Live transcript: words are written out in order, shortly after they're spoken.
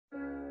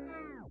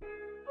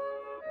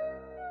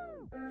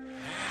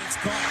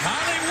caught.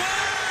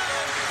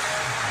 Hollywood!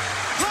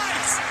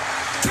 Lights!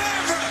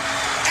 Camera!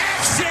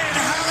 Action!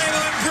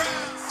 Hollywood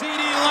Brown!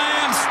 CeeDee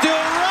Lamb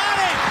still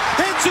running!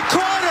 Into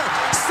corner!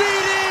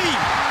 CeeDee!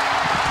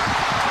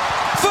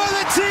 For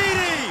the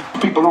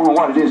TD! People don't know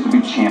what it is to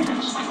be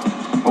champions.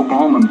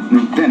 Oklahoma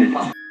invented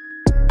it.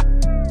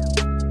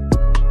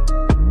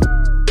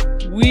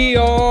 We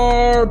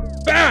are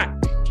back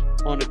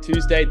on a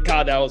Tuesday.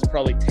 God, that was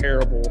probably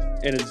terrible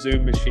in a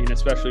Zoom machine,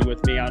 especially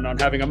with me on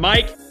having a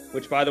mic,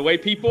 which, by the way,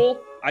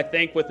 people, I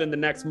think within the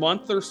next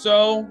month or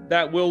so,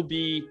 that will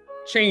be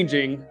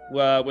changing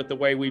with the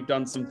way we've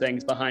done some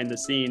things behind the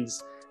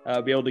scenes.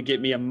 Be able to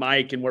get me a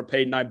mic and where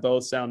Peyton and I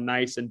both sound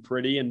nice and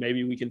pretty, and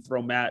maybe we can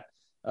throw Matt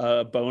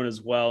a bone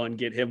as well and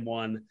get him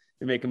one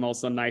and make him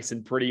also nice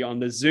and pretty on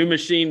the Zoom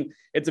machine.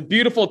 It's a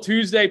beautiful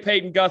Tuesday,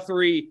 Peyton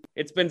Guthrie.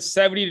 It's been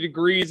 70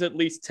 degrees at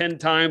least 10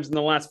 times in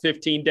the last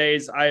 15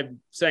 days. I'm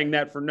saying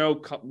that for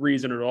no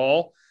reason at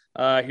all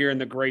here in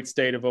the great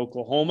state of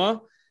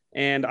Oklahoma.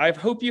 And I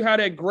hope you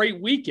had a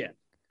great weekend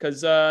because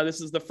this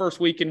is the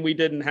first weekend we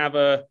didn't have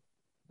a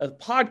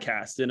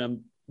podcast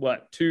in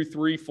 2,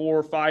 3,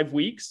 4, 5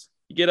 weeks.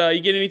 You get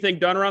anything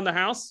done around the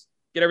house?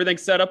 Get everything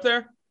set up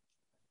there?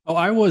 Oh,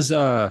 I was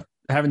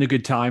having a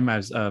good time. I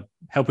was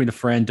helping a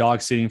friend,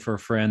 dog sitting for a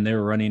friend. They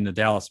were running the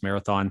Dallas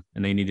Marathon,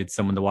 and they needed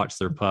someone to watch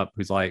their pup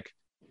who's like,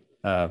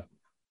 8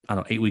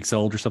 weeks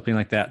old or something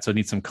like that. So it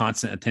needs some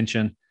constant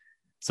attention.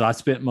 So I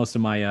spent most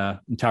of my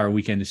entire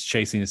weekend just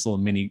chasing this little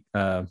mini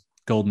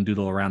golden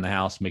doodle around the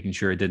house, making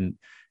sure it didn't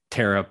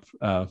tear up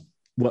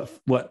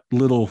what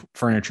little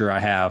furniture I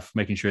have,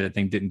 making sure that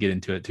thing didn't get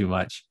into it too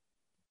much.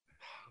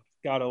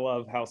 Gotta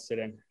love house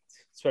sitting,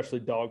 especially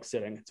dog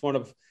sitting. It's one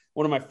of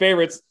my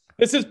favorites.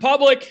 This is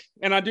public,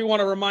 and I do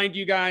want to remind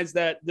you guys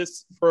that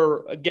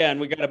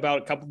we got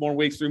about a couple more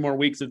weeks, 3 more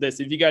weeks of this.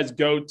 If you guys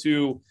go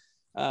to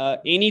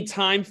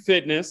Anytime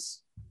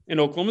Fitness in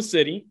Oklahoma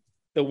City,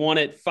 the one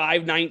at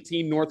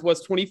 519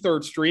 Northwest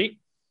 23rd Street,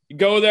 you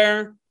go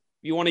there.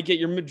 You want to get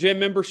your gym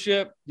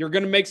membership. You're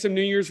going to make some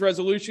New Year's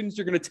resolutions.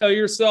 You're going to tell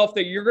yourself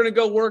that you're going to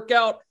go work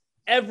out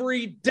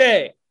every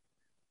day.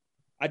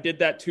 I did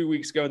that 2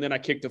 weeks ago, and then I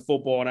kicked a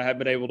football, and I haven't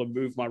been able to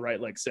move my right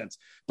leg since.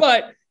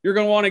 But you're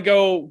going to want to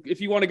go –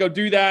 if you want to go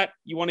do that,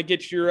 you want to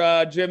get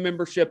your gym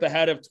membership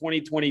ahead of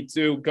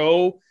 2022,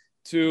 go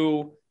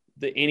to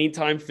the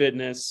Anytime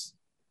Fitness,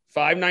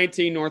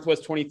 519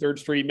 Northwest 23rd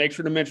Street. Make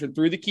sure to mention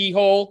Through the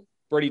Keyhole,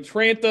 Brady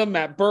Trantham,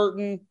 Matt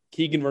Burton,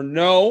 Keegan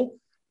Renault,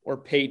 or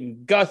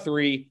Peyton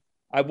Guthrie.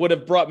 I would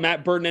have brought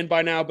Matt Burton in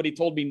by now, but he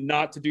told me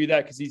not to do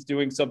that because he's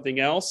doing something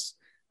else.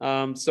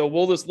 So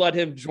we'll just let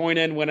him join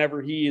in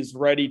whenever he is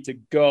ready to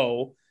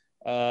go.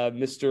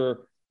 Mr.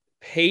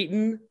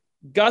 Peyton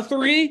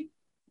Guthrie,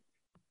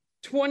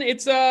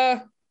 it's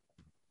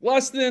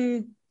less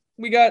than,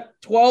 we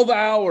got 12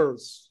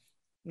 hours,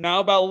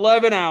 now about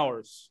 11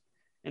 hours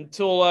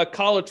until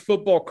college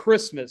football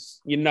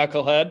Christmas, you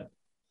knucklehead.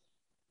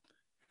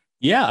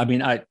 Yeah, I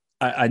mean,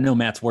 I know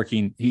Matt's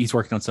he's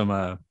working on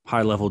some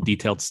high-level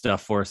detailed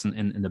stuff for us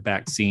in the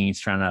back scenes,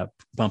 trying to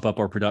bump up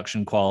our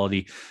production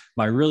quality.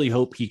 I really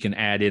hope he can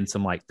add in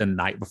some like the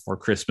night before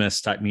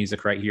Christmas type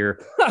music right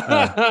here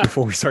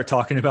before we start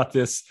talking about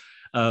this.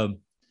 But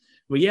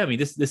yeah, I mean,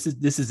 this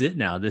is it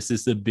now. This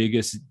is the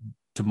biggest.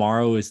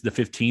 Tomorrow is the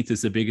 15th,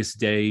 is the biggest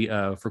day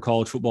for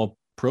college football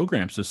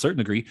programs to a certain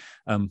degree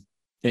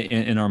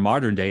in our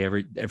modern day.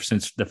 Ever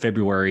since the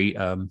February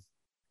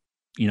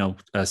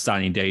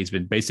signing day has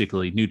been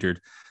basically neutered.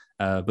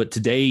 But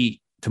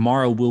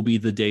tomorrow will be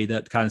the day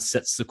that kind of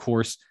sets the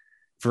course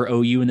for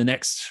OU in the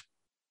next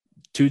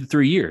 2 to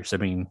 3 years. I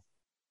mean,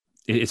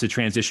 it's a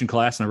transition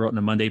class, and I wrote in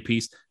the Monday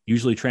piece,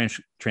 usually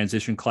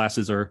transition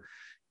classes are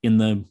in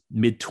the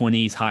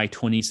mid-20s, high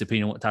 20s,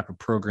 depending on what type of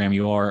program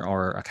you are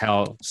or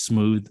how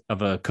smooth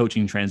of a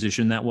coaching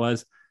transition that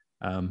was.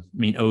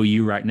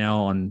 OU right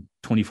now on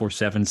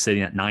 24/7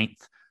 sitting at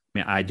 9th.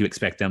 I do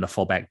expect them to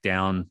fall back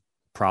down,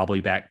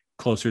 probably back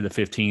closer to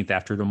 15th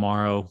after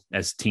tomorrow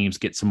as teams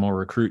get some more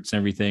recruits and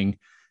everything.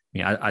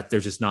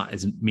 There's just not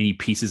as many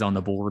pieces on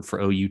the board for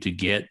OU to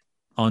get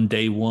on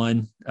day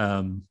one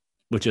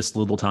with just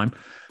little time.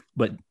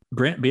 But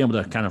Grant being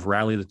able to kind of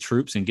rally the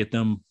troops and get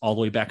them all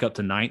the way back up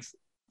to 9th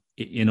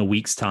in a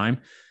week's time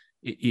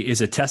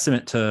is a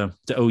testament to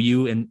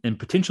OU and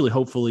potentially,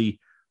 hopefully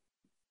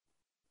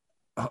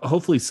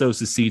sows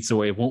the seed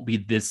so it won't be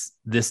this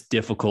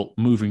difficult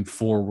moving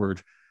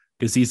forward,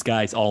 because these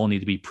guys all need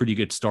to be pretty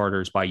good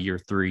starters by year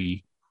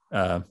 3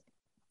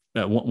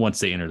 once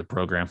they enter the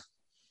program.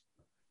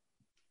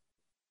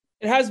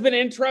 It has been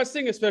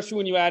interesting, especially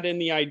when you add in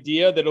the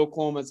idea that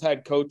Oklahoma's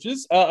head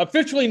coaches,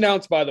 officially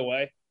announced, by the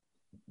way,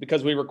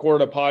 because we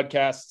recorded a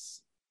podcast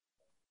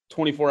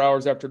 24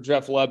 hours after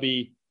Jeff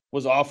Lebby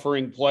was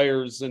offering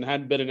players and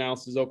hadn't been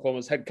announced as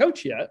Oklahoma's head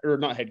coach yet, or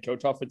not head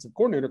coach, offensive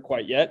coordinator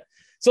quite yet.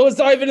 So let's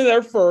dive into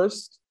there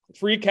first. Let's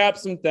recap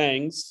some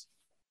things.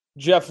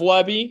 Jeff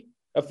Lebby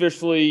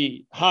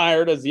officially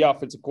hired as the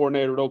offensive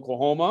coordinator at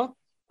Oklahoma.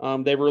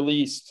 They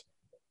released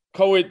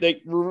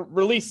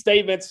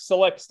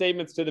select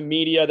statements to the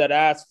media that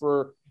asked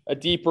for a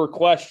deeper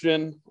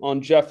question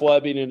on Jeff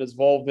Lebby and his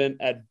involvement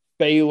at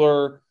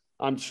Baylor.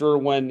 I'm sure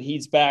when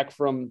he's back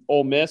from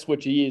Ole Miss,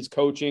 which he is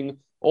coaching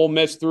Ole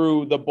Miss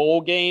through the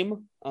bowl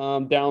game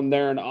down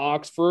there in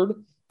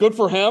Oxford. Good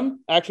for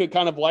him. Actually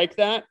kind of like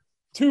that.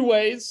 Two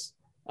ways.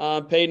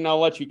 Peyton, I'll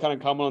let you kind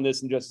of comment on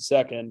this in just a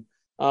second.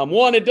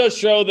 One, it does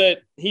show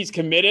that he's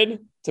committed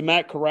to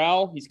Matt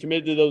Corral. He's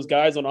committed to those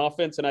guys on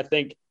offense, and I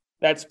think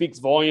that speaks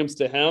volumes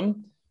to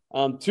him.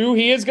 Two,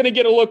 he is going to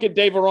get a look at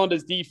Dave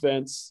Aranda's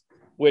defense,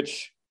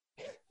 which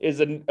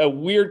is a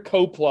weird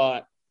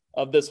co-plot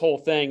of this whole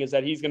thing, is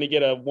that he's going to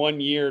get a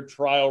 1-year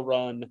trial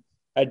run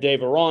at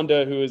Dave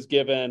Aranda, who has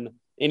given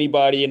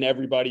anybody and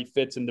everybody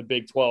fits in the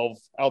Big 12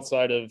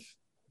 outside of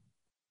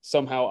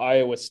somehow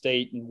Iowa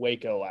State and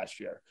Waco last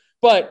year.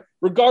 But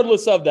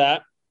regardless of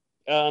that,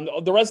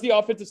 the rest of the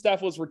offensive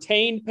staff was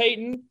retained,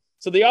 Peyton.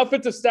 So the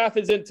offensive staff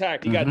is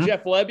intact. You got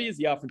Jeff Lebby as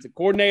the offensive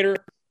coordinator.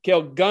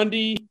 Cale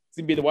Gundy is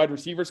going to be the wide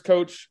receivers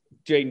coach.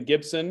 Jaden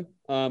Gibson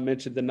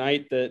mentioned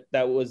tonight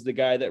that was the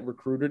guy that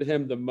recruited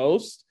him the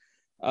most.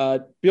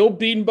 Bill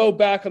Bedenbaugh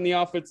back on the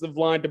offensive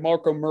line.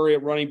 DeMarco Murray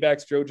at running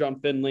backs. Joe John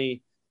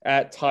Finley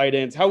at tight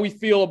ends. How we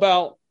feel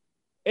about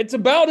it's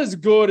about as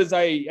good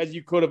as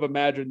you could have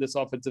imagined this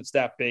offensive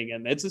staff being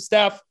in. It's a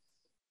staff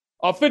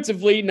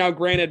offensively. Now,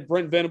 granted,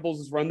 Brent Venables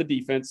has run the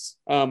defense.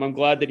 I'm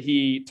glad that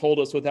he told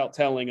us without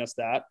telling us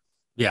that.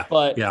 Yeah.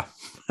 But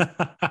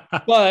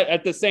but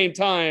at the same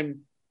time,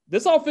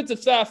 this offensive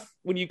staff,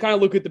 when you kind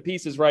of look at the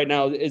pieces right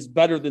now, is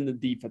better than the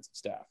defensive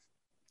staff.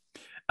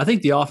 I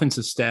think the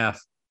offensive staff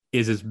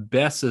is as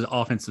best as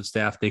offensive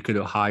staff they could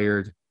have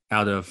hired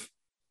out of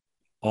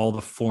all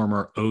the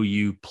former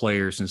OU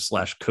players and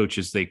 /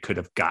 coaches they could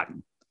have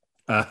gotten.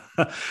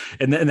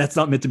 And that's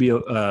not meant to be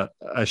a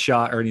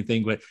shot or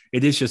anything, but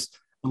it is just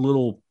a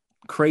little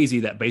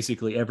crazy that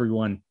basically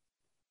everyone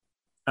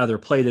either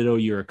played at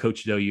OU or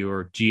coached at OU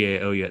or GA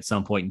at OU at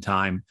some point in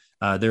time.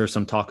 There was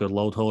some talk of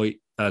Lodhoy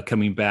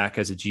coming back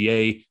as a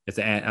GA,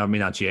 the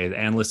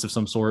analyst of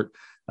some sort.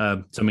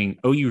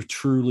 OU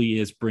truly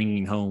is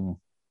bringing home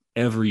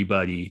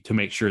everybody to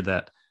make sure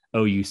that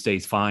OU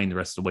stays fine the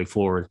rest of the way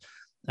forward.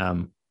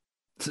 Some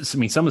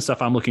of the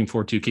stuff I'm looking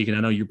forward to, Keegan,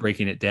 I know you're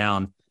breaking it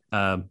down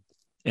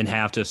and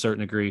have to a certain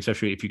degree,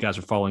 especially if you guys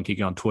are following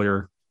Keegan on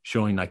Twitter,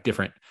 showing like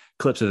different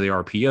clips of the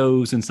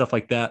RPOs and stuff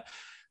like that.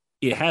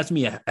 It has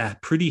me a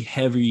pretty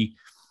heavy,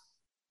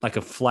 like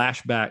a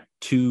flashback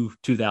to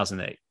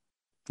 2008.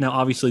 Now,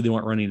 obviously they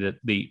weren't running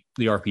the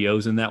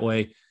RPOs in that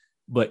way,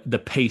 but the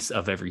pace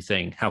of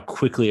everything, how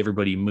quickly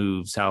everybody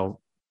moves, how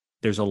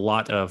there's a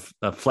lot of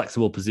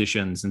flexible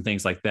positions and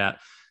things like that.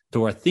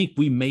 So I think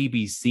we may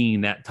be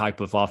seeing that type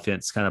of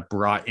offense kind of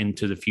brought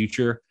into the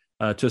future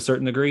to a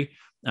certain degree.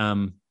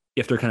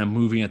 If they're kind of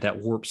moving at that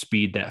warp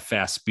speed, that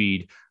fast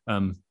speed,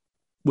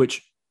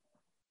 which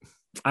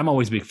I'm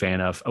always a big fan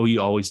of. OU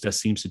always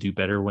seems to do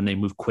better when they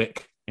move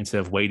quick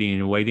instead of waiting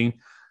and waiting.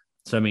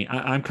 So,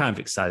 I'm kind of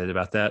excited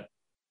about that.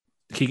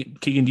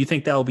 Keegan, do you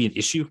think that will be an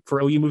issue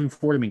for OU moving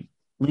forward?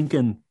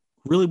 Lincoln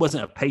really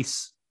wasn't a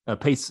pace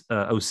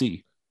OC.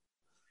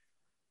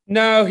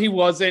 No, he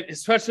wasn't,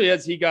 especially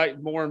as he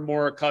got more and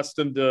more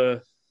accustomed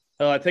to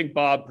I think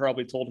Bob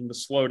probably told him to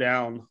slow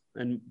down,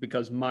 and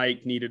because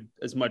Mike needed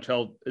as much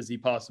help as he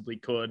possibly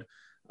could.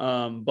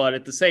 But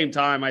at the same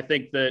time, I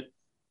think that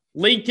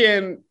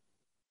Lincoln,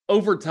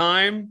 over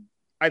time,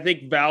 I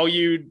think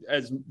valued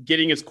as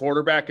getting his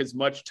quarterback as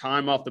much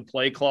time off the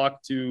play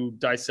clock to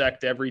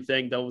dissect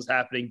everything that was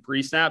happening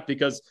pre-snap,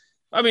 because,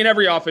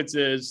 every offense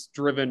is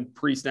driven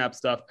pre-snap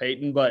stuff,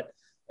 Peyton, but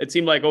it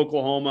seemed like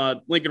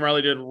Lincoln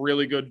Riley did a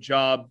really good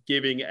job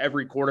giving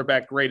every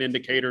quarterback great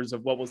indicators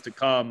of what was to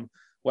come,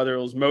 whether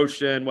it was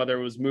motion, whether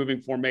it was moving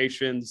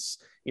formations,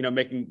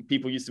 making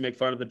people used to make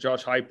fun of the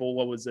Josh Heupel.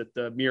 What was it?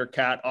 The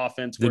Meerkat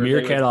offense. The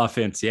Meerkat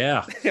offense.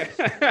 Yeah.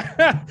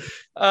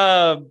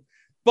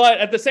 But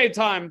at the same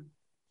time,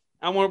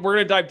 we're going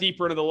to dive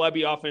deeper into the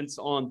Lebby offense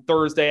on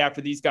Thursday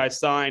after these guys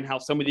sign, how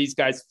some of these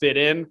guys fit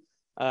in,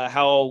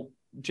 how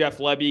Jeff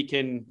Lebby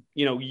can,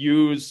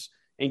 use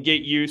and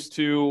get used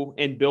to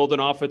and build an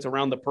offense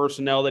around the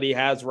personnel that he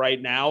has right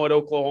now at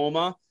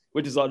Oklahoma,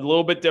 which is a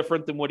little bit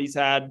different than what he's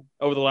had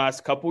over the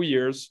last couple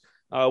years.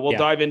 We'll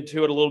dive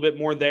into it a little bit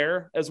more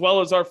there, as well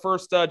as our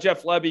first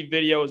Jeff Lebby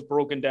video is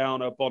broken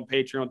down up on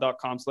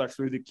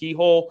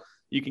patreon.com/throughthekeyhole.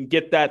 You can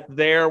get that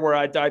there, where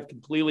I dive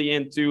completely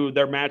into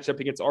their matchup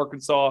against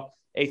Arkansas,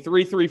 a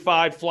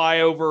 3-3-5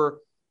 flyover.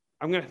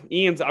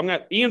 Ian's gonna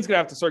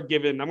have to start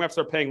I'm gonna have to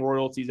start paying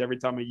royalties every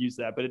time I use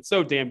that, but it's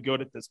so damn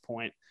good at this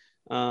point.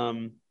 He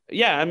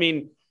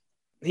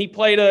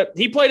played a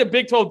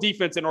Big 12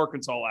 defense in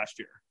Arkansas last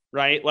year,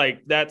 right?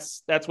 Like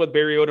that's what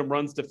Barry Odom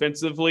runs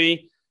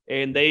defensively,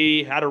 and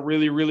they had a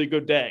really, really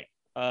good day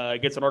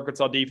against an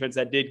Arkansas defense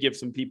that did give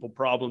some people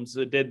problems.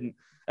 It didn't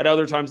at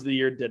other times of the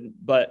year, didn't.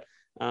 But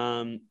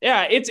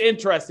it's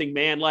interesting,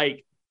 man.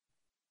 Like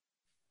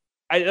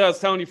I was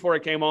telling you before I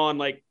came on,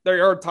 like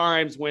there are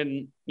times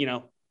when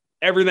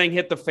everything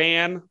hit the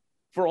fan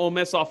for Ole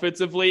Miss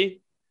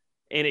offensively.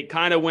 and it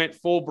kind of went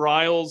full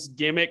Briles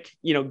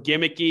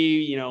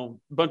gimmicky,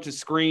 bunch of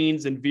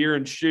screens and veer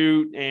and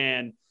shoot.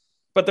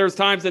 But there's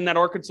times in that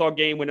Arkansas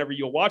game, whenever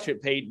you'll watch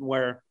it, Peyton,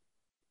 where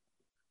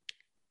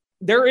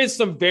there is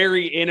some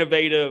very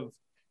innovative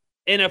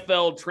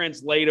NFL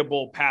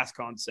translatable pass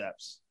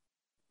concepts.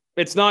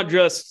 It's not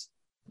just,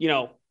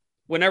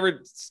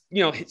 whenever,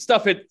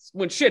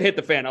 when shit hit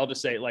the fan, I'll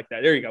just say it like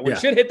that. There you go. When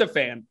shit hit the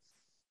fan,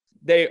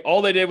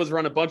 all they did was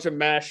run a bunch of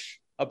mesh,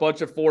 a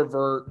bunch of four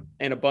vert,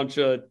 and a bunch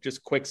of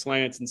just quick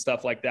slants and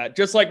stuff like that.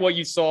 Just like what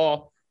you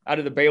saw out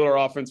of the Baylor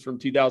offense from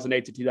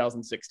 2008 to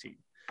 2016.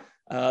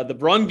 The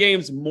run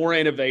game's more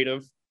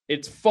innovative.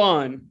 It's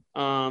fun.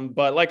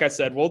 But like I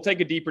said, we'll take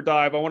a deeper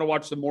dive. I want to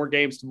watch some more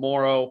games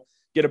tomorrow,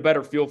 get a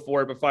better feel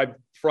for it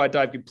before I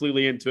dive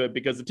completely into it,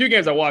 because the two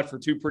games I watched were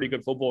two pretty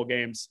good football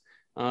games.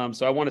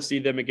 So I want to see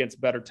them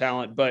against better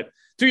talent. But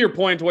to your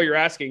point, to what you're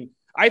asking,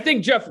 I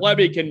think Jeff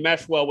Lebby can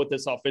mesh well with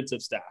this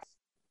offensive staff.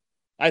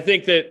 I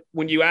think that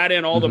when you add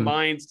in all the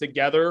minds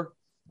together,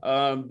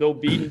 Bill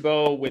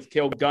Beatonbow with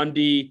Cale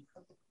Gundy,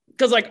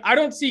 because I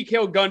don't see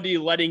Cale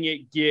Gundy letting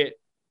it get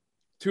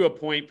to a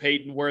point,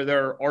 Peyton, where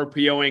they're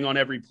RPOing on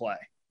every play,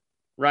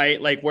 right?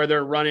 Like where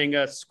they're running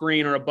a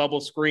screen or a bubble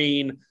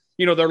screen.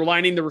 They're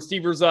lining the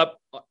receivers up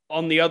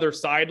on the other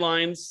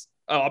sidelines,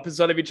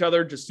 opposite of each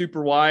other, just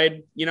super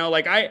wide.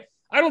 I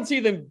don't see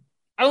them.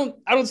 I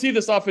don't see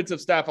this offensive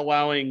staff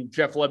allowing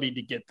Jeff Lebby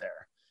to get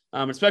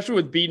there, especially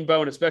with Beatonbow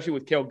and especially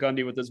with Cale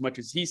Gundy with as much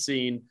as he's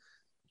seen.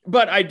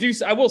 But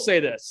I will say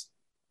this,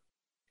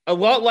 a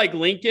lot like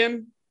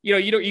Lincoln.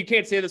 You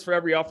can't say this for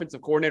every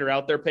offensive coordinator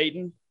out there,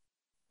 Peyton.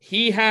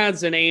 He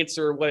has an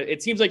answer.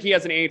 It seems like he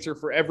has an answer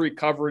for every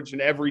coverage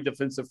and every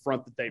defensive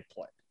front that they've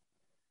played.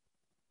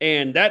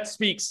 And that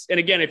speaks. And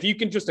again, if you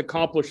can just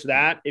accomplish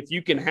that, if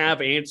you can have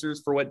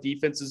answers for what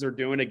defenses are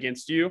doing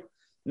against you,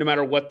 no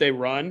matter what they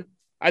run,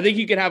 I think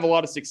you can have a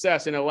lot of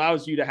success, and it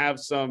allows you to have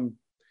some,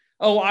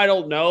 I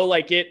don't know,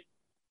 it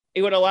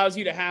would allows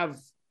you to have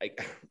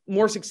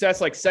more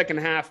success, second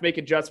half, make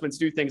adjustments,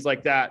 do things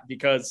like that.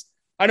 Because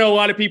I know a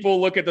lot of people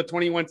look at the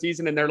 21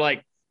 season and they're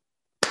like,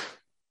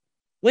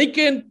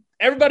 Lincoln,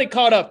 everybody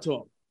caught up to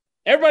him.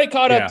 Everybody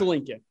caught up to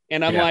Lincoln.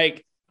 And I'm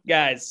like,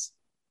 guys,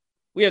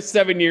 we have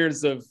 7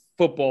 years of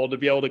football to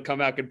be able to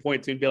come out and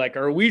point to and be like,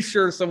 are we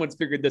sure someone's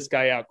figured this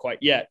guy out quite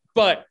yet?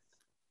 But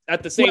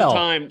at the same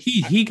time,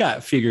 he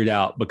got figured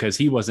out because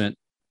he wasn't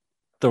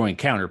throwing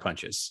counter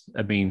punches.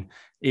 I mean,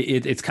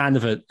 it's kind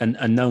of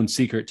a known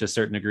secret to a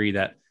certain degree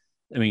that,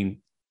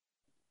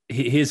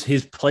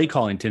 his play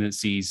calling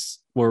tendencies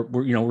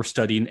were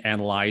studied and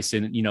analyzed,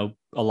 and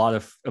a lot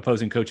of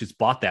opposing coaches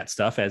bought that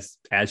stuff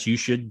as you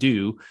should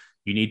do.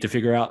 You need to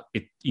figure out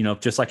it,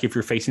 just like if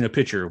you're facing a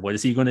pitcher, what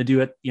is he going to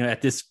do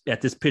at this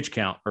pitch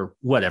count or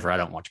whatever. I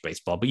don't watch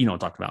baseball, but what I'm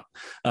talking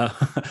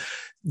about.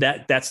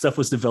 That stuff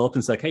was developed,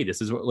 and it's like, hey,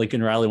 this is what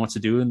Lincoln Riley wants to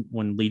do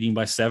when leading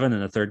by 7 in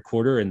the third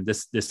quarter and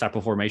this type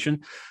of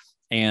formation.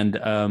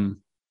 And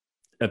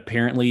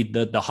apparently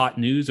the hot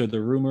news or the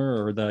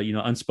rumor or the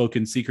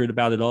unspoken secret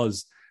about it all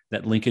is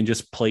that Lincoln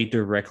just played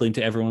directly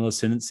into every one of those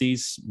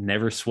tendencies,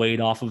 never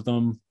swayed off of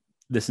them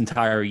this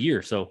entire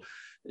year. So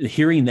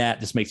hearing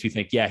that just makes me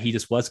think, he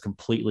just was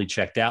completely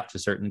checked out to a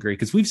certain degree,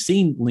 because we've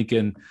seen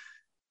Lincoln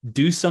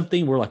do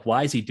something. We're like,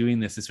 why is he doing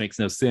this? This makes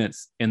no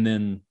sense. And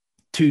then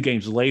 2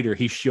 games later,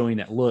 he's showing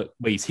that look,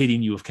 but he's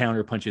hitting you with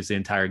counter punches the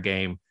entire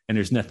game, and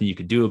there's nothing you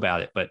could do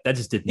about it. But that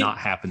just did not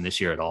happen this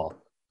year at all.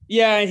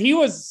 Yeah,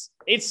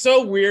 it's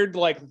so weird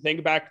to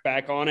think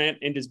back on it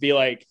and just be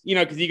like,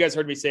 because you guys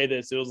heard me say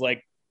this. It was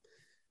like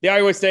the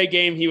Iowa State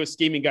game, he was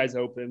scheming guys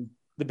open.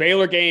 The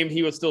Baylor game,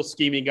 he was still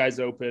scheming guys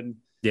open.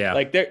 Yeah.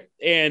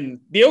 And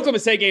the Oklahoma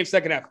State game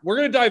second half, we're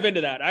going to dive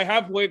into that. I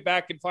have went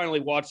back and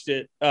finally watched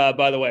it,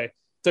 by the way. It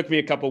took me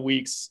a couple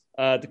weeks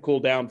to cool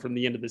down from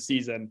the end of the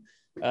season.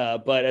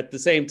 But at the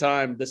same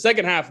time, the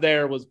second half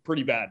there was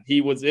pretty bad.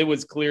 It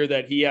was clear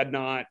that he had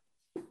not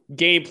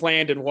game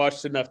planned and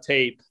watched enough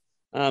tape,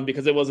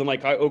 because it wasn't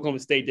like Oklahoma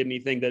State did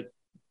anything that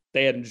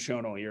they hadn't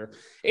shown all year.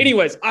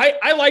 Anyways,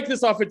 I like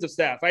this offensive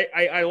staff.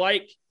 I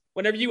like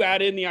whenever you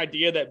add in the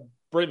idea that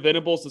Brent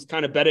Venables is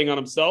kind of betting on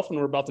himself, and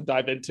we're about to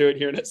dive into it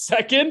here in a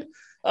second.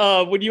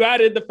 When you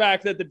add in the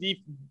fact that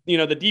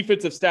the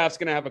defensive staff's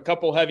going to have a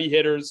couple heavy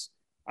hitters,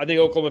 I think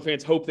Oklahoma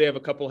fans hope they have a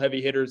couple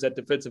heavy hitters at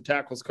defensive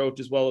tackles coach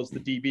as well as the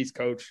DBs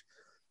coach,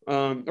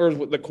 or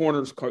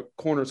the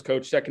corners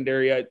coach,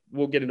 secondary.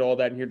 We'll get into all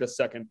that in here in just a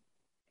second.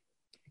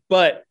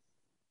 But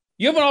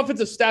you have an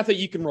offensive staff that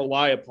you can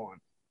rely upon.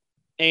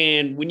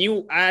 And when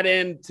you add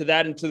into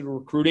the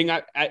recruiting,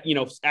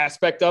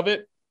 aspect of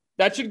it,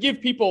 that should give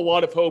people a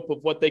lot of hope of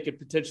what they could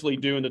potentially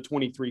do in the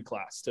 23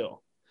 class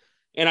still.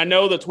 And I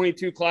know the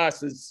 22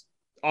 class is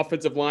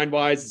offensive line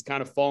wise is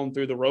kind of falling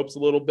through the ropes a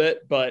little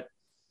bit, but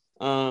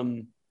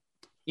I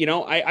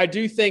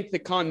do think the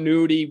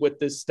continuity with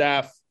this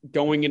staff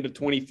going into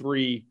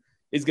 23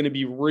 is going to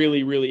be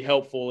really, really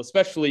helpful,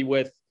 especially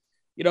with,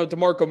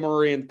 DeMarco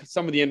Murray and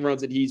some of the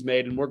inroads that he's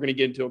made. And we're going to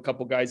get into a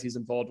couple guys he's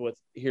involved with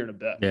here in a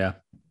bit. Yeah.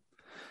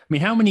 I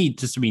mean, how many,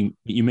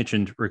 you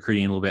mentioned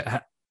recruiting a little bit.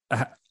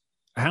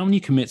 How many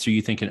commits are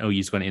you thinking OU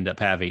is going to end up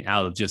having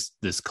out of just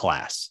this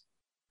class?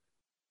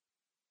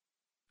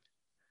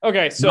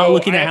 Okay, so not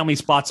looking at how many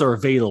spots are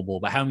available,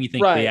 but how many you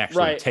think they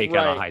actually take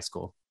out of high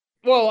school?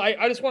 Well,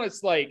 I just want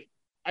to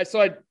I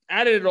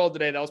added it all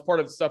today. That was part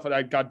of the stuff that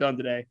I got done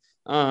today.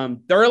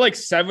 There are like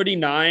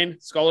 79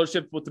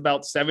 scholarships with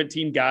about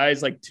 17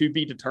 guys like to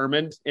be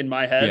determined in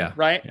my head,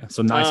 right? Yeah.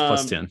 So nice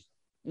plus 10.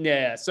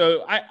 Yeah.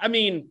 So I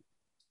mean,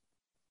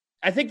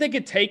 I think they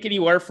could take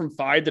anywhere from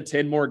 5 to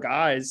 10 more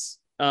guys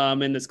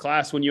in this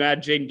class. When you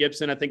add Jaden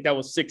Gibson, I think that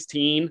was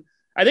 16.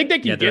 I think they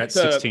can get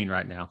to 16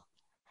 right now.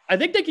 I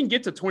think they can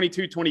get to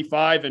 22,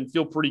 25 and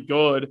feel pretty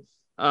good,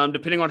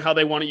 depending on how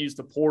they want to use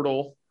the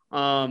portal.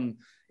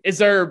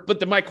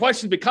 But my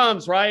question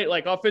becomes, right?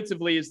 Like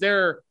offensively, is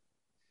there,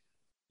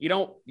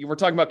 we're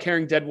talking about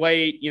carrying dead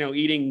weight,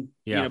 eating,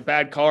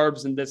 bad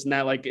carbs and this and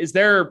that. Like, is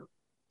there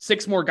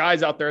 6 more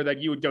guys out there that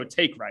you would go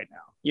take right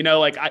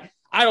now?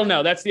 I don't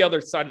know. That's the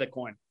other side of the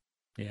coin.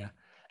 Yeah.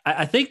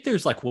 I think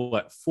there's like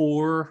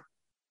 4,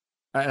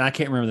 and I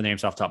can't remember the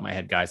names off the top of my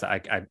head, guys.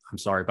 I'm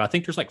sorry, but I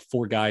think there's like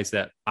 4 guys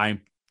that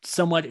I'm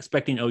somewhat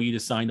expecting OU to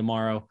sign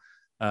tomorrow.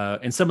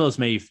 And some of those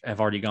may have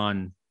already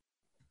gone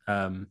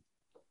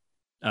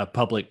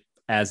public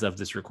as of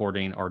this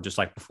recording or just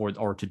like before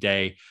or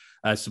today.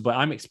 But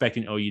I'm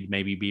expecting OU to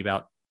maybe be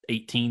about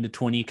 18 to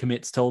 20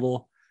 commits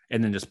total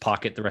and then just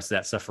pocket the rest of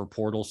that stuff for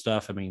portal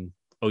stuff. I mean,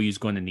 OU is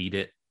going to need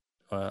it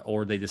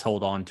or they just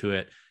hold on to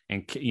it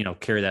and,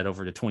 carry that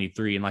over to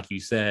 23. And like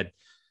you said,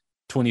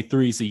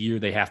 23 is the year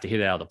they have to hit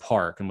it out of the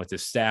park. And with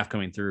this staff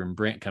coming through and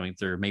Brent coming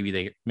through, maybe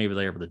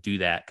they're able to do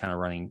that kind of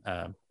running,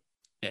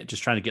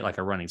 just trying to get like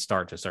a running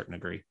start to a certain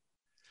degree.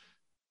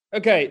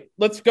 Okay,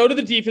 let's go to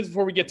the defense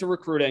before we get to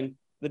recruiting.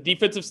 The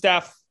defensive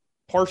staff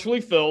partially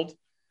filled.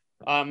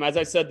 As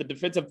I said, the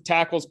defensive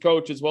tackles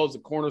coach as well as the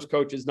corners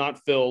coach is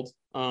not filled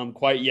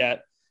quite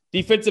yet.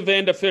 Defensive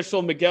end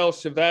official Miguel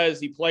Chavez,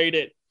 he played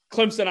at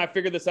Clemson. I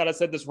figured this out. I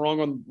said this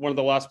wrong on one of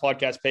the last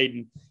podcasts,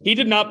 Peyton. He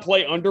did not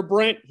play under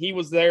Brent. He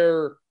was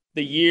there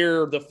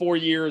the 4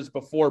 years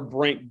before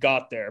Brent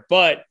got there.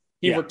 But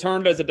he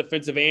returned as a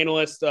defensive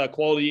analyst,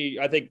 quality,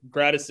 I think,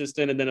 grad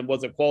assistant, and then it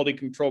was a quality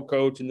control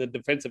coach and the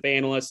defensive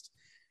analyst.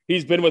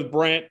 He's been with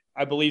Brent,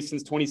 I believe,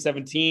 since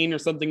 2017 or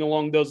something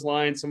along those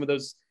lines. Some of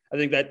those, I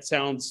think that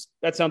sounds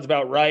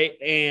about right.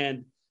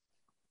 And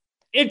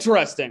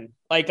interesting.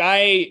 Like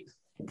I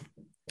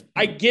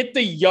get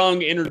the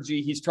young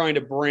energy he's trying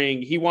to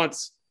bring.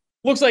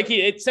 Looks like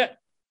it's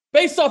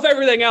based off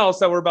everything else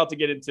that we're about to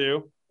get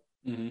into.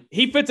 Mm-hmm.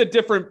 He fits a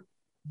different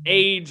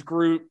age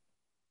group,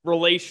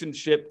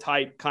 relationship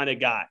type kind of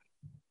guy.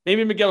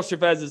 Maybe Miguel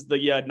Chavez is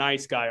the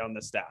nice guy on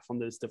the staff, on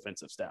this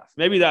defensive staff.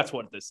 Maybe that's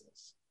what this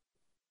is.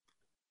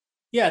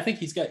 Yeah, I think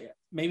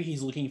maybe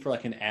he's looking for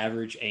like an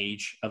average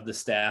age of the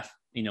staff.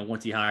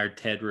 Once he hired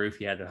Ted Roof,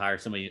 he had to hire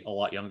somebody a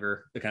lot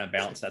younger to kind of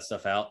balance that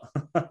stuff out.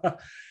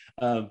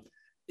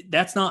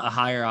 That's not a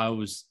hire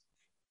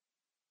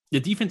the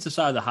defensive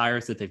side of the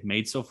hires that they've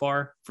made so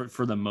far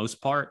for the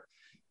most part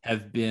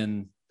have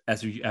been,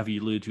 as you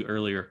alluded to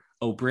earlier,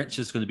 Brent's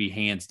just going to be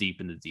hands deep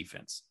in the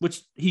defense,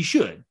 which he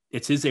should.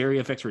 It's his area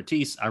of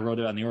expertise. I wrote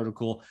it on the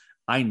article.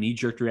 I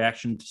knee-jerk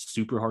reaction,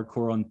 super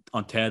hardcore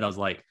on Ted. I was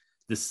like,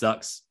 this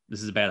sucks.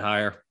 This is a bad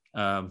hire.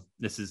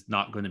 This is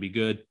not going to be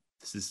good.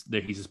 He's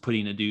just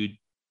putting a dude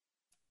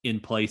in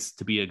place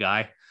to be a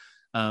guy.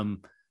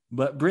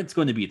 But Brent's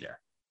going to be there.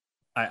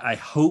 I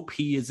hope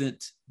he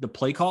isn't the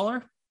play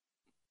caller.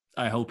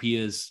 I hope he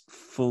is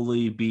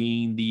fully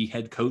being the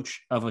head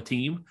coach of a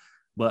team.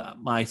 But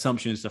my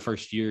assumption is the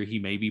first year he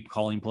may be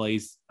calling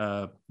plays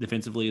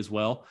defensively as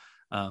well.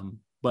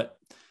 But,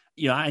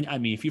 I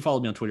mean, if you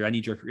followed me on Twitter, I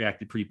knee-jerk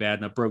reacted pretty bad,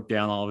 and I broke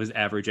down all of his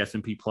average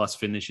S&P plus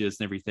finishes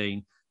and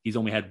everything. He's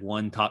only had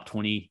one top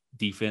 20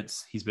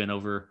 defense. He's been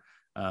over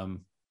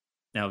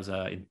that was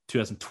in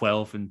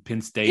 2012 in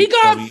Penn State. He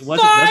got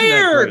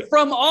fired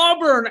from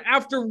Auburn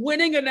after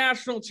winning a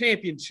national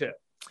championship.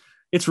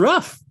 It's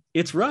rough.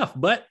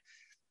 But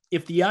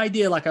if the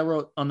idea, like I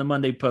wrote on the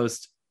Monday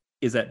post,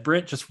 is that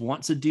Brent just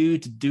wants a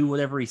dude to do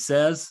whatever he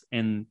says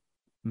and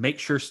make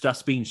sure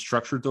stuff's being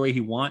structured the way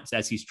he wants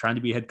as he's trying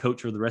to be head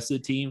coach for the rest of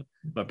the team,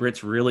 but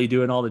Brent's really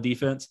doing all the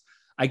defense,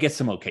 I guess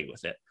I'm okay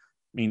with it.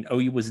 I mean,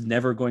 OU was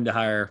never going to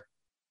hire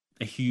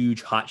a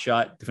huge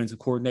hotshot defensive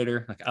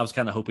coordinator. Like I was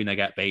kind of hoping I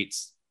got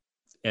Bates,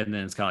 and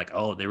then it's kind of like,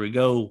 oh, there we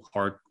go.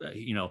 Hard,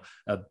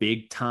 a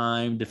big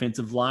time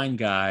defensive line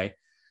guy.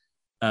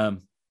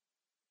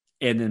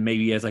 And then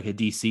maybe as like a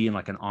DC in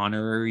like an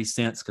honorary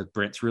sense, because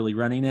Brent's really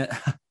running it.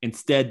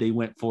 Instead, they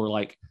went for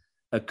like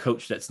a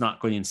coach that's not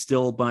going to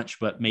instill a bunch,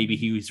 but maybe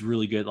he was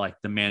really good, like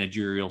the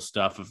managerial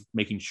stuff of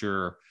making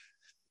sure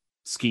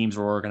schemes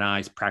are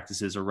organized,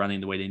 practices are running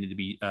the way they need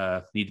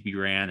to be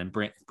ran. And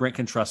Brent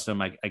can trust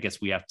them. I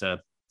guess we have to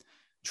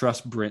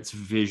trust Brent's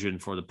vision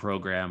for the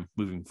program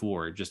moving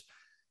forward. Just,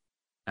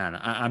 and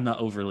I'm not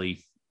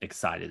overly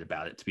excited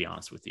about it, to be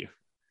honest with you.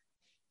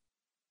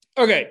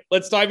 Okay,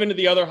 let's dive into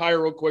the other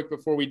hire real quick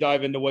before we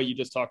dive into what you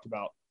just talked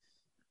about.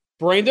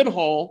 Brandon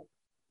Hall,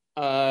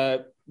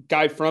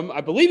 guy from,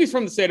 I believe he's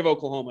from the state of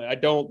Oklahoma. I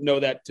don't know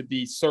that to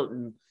be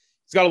certain.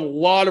 He's got a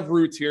lot of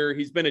roots here.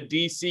 He's been a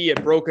DC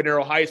at Broken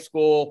Arrow High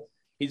School.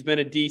 He's been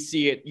a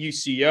DC at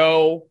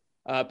UCO.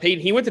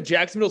 Peyton, he went to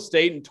Jacksonville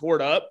State and tore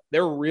it up. They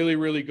were really,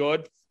 really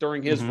good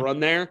during his run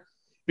there.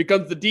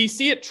 Becomes the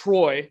DC at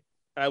Troy.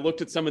 I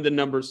looked at some of the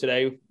numbers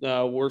today.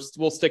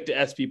 We'll stick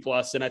to SP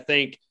Plus, and I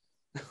think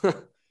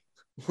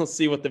we'll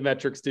see what the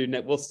metrics do.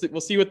 We'll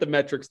see what the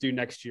metrics do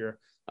next year.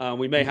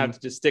 We may have to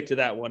just stick to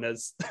that one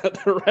as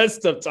the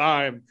rest of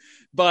time.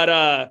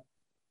 But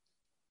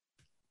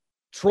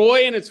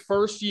Troy in its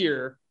first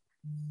year,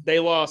 they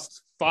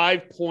lost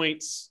 5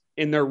 points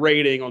in their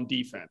rating on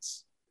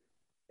defense.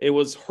 It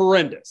was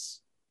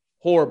horrendous,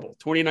 horrible.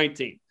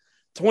 2019,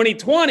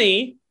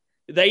 2020,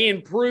 they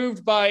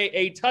improved by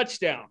a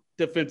touchdown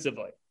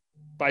defensively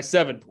by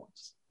 7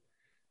 points.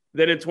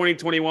 Then in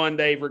 2021,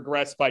 they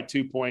regressed by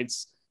 2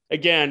 points.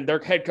 Again, their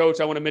head coach,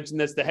 I want to mention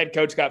this, the head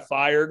coach got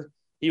fired.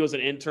 He was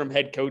an interim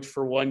head coach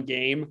for one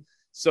game.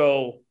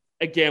 So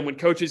again, when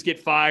coaches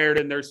get fired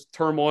and there's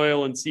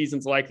turmoil and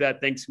seasons like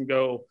that, things can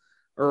go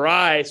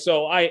awry.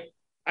 So I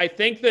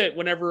think that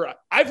whenever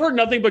I've heard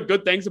nothing but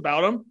good things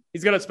about him,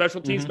 he's got a special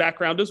teams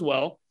background as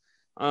well.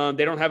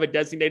 They don't have a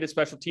designated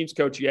special teams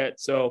coach yet.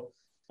 So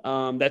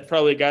that's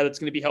probably a guy that's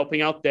going to be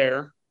helping out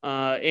there.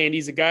 And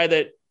he's a guy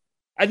that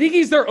I think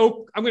he's their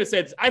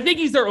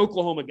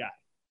Oklahoma guy,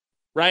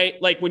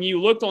 right? Like when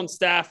you looked on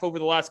staff over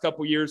the last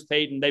couple of years,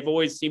 Peyton, they've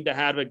always seemed to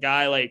have a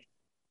guy like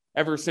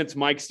ever since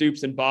Mike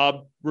Stoops and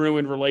Bob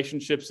ruined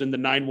relationships in the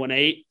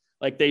 918,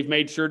 like they've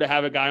made sure to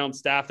have a guy on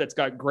staff that's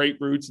got great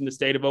roots in the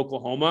state of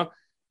Oklahoma.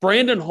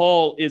 Brandon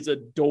Hall is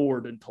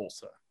adored in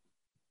Tulsa.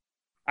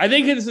 I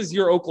think this is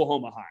your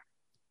Oklahoma hire.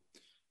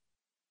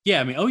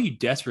 Yeah, I mean, OU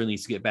desperately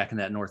needs to get back in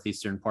that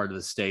northeastern part of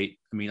the state.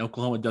 I mean,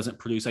 Oklahoma doesn't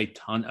produce a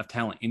ton of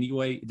talent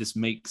anyway. It just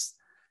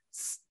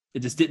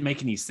didn't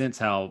make any sense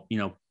how,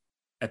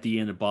 at the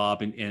end of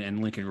Bob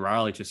and Lincoln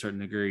Riley to a certain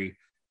degree,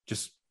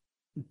 just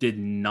did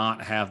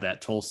not have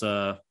that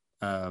Tulsa,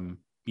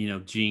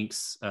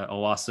 Jinx,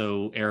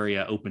 Owasso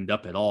area opened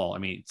up at all. I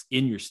mean, it's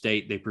in your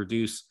state. They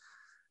produce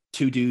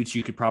 2 dudes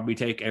you could probably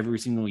take every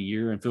single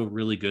year and feel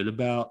really good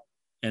about.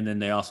 And then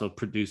they also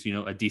produce,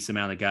 a decent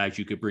amount of guys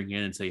you could bring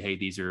in and say, hey,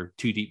 these are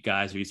 2 deep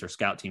guys, or these are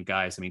scout team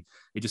guys. I mean,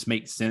 it just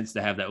makes sense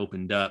to have that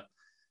opened up.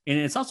 And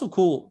it's also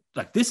cool.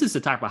 Like, this is the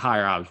type of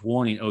hire I was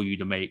wanting OU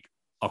to make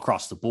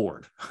across the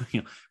board.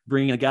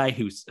 Bringing a guy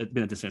who's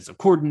been a defensive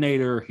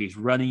coordinator, he's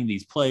running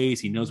these plays,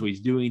 he knows what he's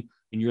doing,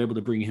 and you're able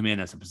to bring him in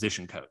as a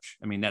position coach.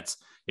 I mean,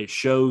 it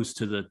shows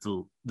to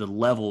the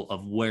level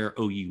of where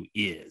OU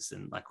is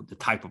and like the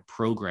type of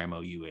program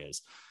OU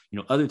is.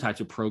 Other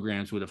types of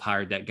programs would have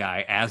hired that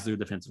guy as their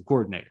defensive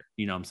coordinator.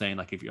 You know what I'm saying?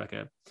 Like if you're like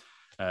a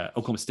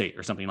Oklahoma State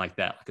or something like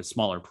that, like a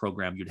smaller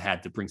program, you'd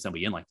had to bring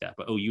somebody in like that.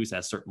 But OU is at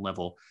a certain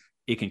level.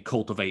 It can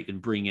cultivate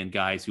and bring in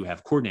guys who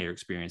have coordinator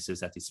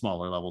experiences at these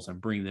smaller levels and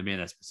bring them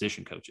in as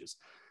position coaches.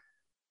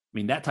 I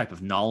mean, that type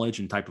of knowledge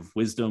and type of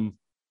wisdom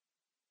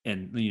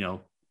and,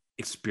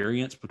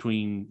 experience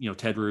between,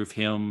 Ted Roof,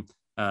 him,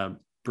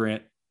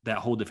 Brent, that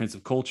whole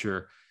defensive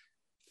culture,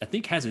 I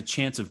think has a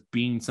chance of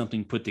being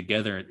something put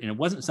together. And it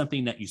wasn't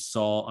something that you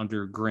saw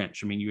under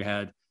Grinch. I mean, you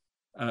had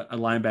a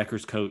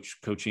linebackers coach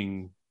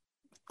coaching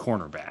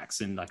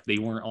cornerbacks, and like they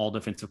weren't all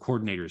defensive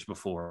coordinators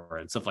before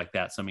and stuff like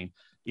that. So, I mean,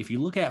 if you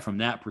look at it from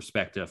that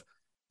perspective,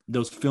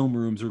 those film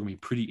rooms are going to be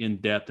pretty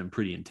in-depth and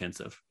pretty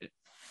intensive.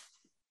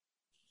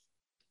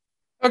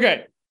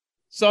 Okay.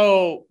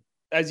 So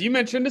as you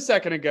mentioned a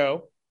second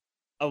ago,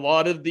 a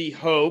lot of the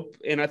hope,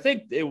 and I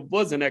think it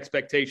was an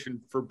expectation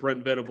for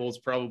Brent Venables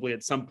probably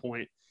at some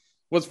point,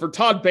 was for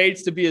Todd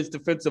Bates to be his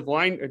defensive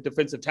line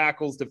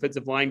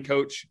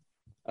coach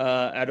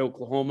at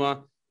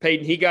Oklahoma.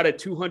 Peyton, he got a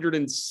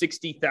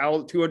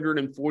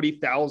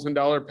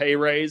 $240,000 pay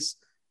raise,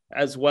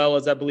 as well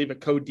as I believe a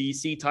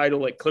co-DC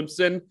title at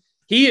Clemson.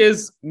 He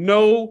is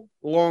no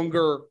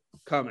longer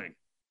coming.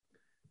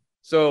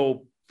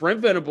 So Brent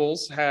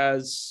Venables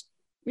has,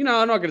 I'm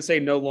not going to say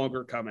no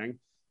longer coming.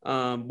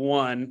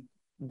 One,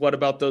 what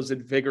about those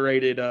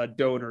invigorated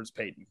donors,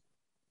 Peyton?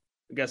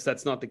 I guess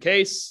that's not the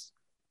case.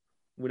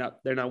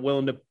 They're not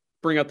willing to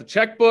bring out the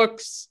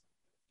checkbooks.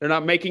 They're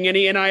not making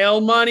any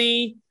NIL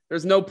money.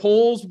 There's no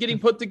polls getting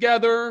put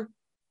togetger.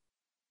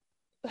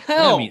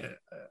 Hell, yeah,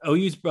 I mean,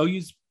 OU's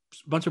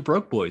a bunch of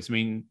broke boys. I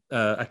mean,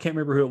 I can't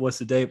remember who it was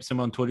today, but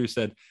someone on Twitter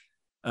said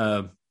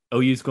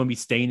OU's going to be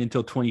staying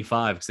until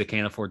 25 because they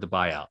can't afford the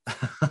buyout.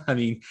 I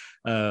mean,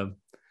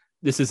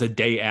 this is a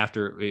day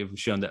after it was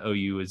shown that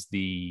OU is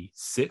the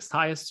 6th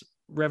highest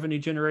revenue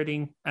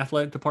generating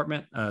athletic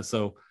department.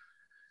 So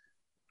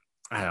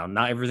I don't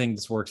know, not everything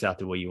just works out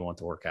the way you want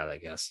to work out, I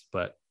guess,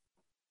 but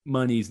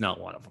money's not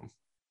one of them.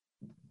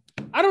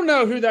 I don't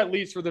know who that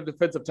leaves for the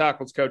defensive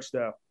tackles coach,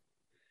 though.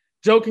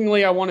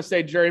 Jokingly, I want to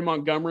say Jerry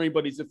Montgomery,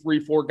 but he's a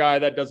 3-4 guy.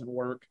 That doesn't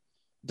work.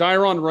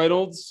 Dyron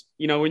Reynolds,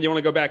 when you want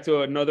to go back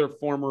to another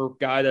former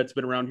guy that's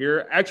been around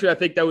here, actually, I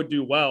think that would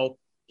do well.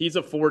 He's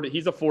a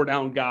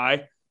 4-down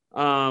guy,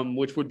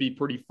 which would be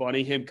pretty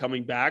funny, him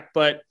coming back,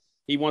 but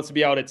he wants to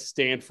be out at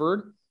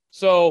Stanford.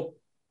 So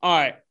All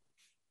right.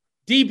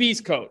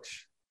 DB's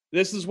coach.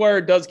 This is where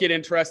it does get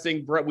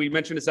interesting. We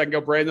mentioned a second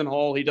ago, Brandon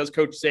Hall. He does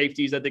coach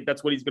safeties. I think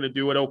that's what he's going to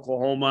do at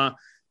Oklahoma.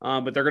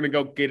 But they're going to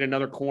go get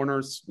another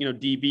corners,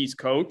 DB's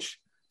coach.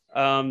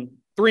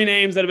 3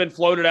 names that have been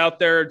floated out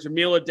there: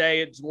 Jamil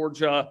Day at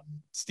Georgia,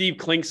 Steve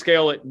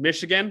Clinkscale at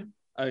Michigan,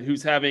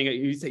 who's having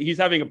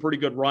a pretty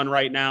good run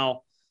right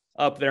now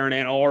up there in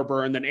Ann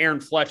Arbor, and then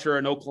Aaron Fletcher,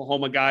 an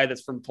Oklahoma guy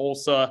that's from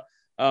Tulsa,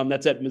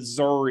 that's at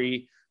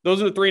Missouri.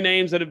 Those are the 3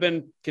 names that have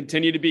been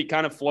continue to be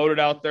kind of floated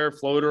out there,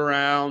 floated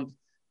around.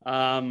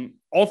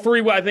 All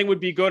 3, I think, would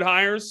be good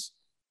hires.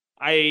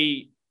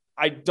 I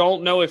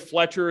don't know if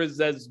Fletcher is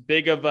as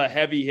big of a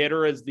heavy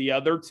hitter as the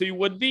other 2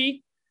 would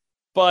be,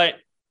 but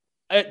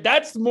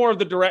that's more of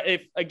the direct.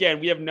 If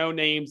again, we have no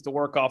names to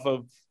work off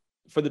of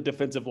for the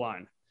defensive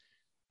line.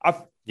 I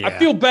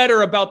feel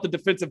better about the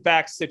defensive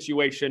back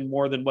situation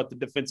more than what the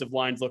defensive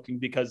line's looking,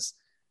 because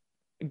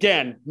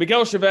again,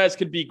 Miguel Chavez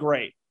could be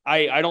great.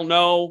 I don't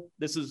know.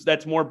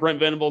 That's more Brent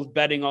Venables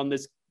betting on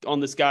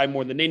this guy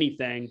more than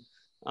anything.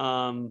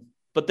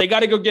 But they got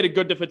to go get a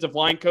good defensive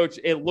line coach.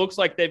 It looks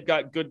like they've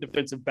got good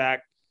defensive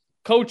back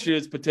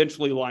coaches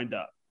potentially lined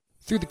up.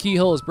 Through the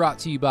Keyhole is brought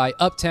to you by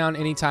Uptown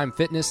Anytime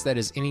Fitness. That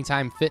is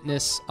Anytime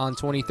Fitness on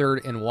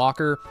 23rd and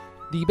Walker.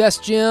 The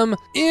best gym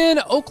in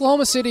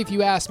Oklahoma City, if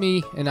you ask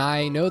me, and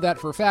I know that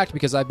for a fact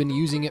because I've been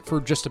using it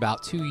for just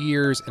about 2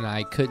 years and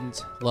I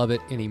couldn't love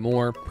it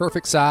anymore.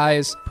 Perfect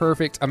size,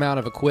 perfect amount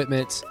of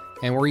equipment,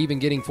 and we're even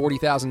getting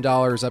 $40,000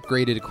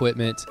 upgraded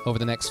equipment over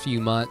the next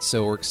few months,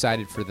 so we're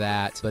excited for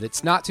that. But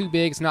it's not too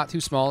big, it's not too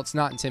small, it's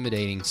not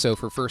intimidating. So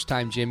for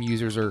first-time gym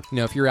users, or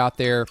if you're out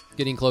there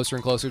getting closer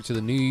and closer to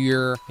the new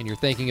year and you're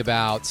thinking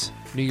about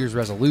New Year's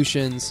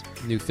resolutions,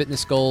 new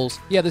fitness goals,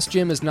 this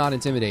gym is not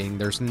intimidating.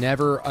 There's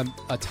never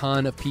a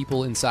ton of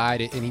people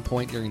inside at any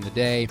point during the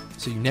day,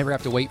 so you never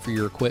have to wait for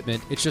your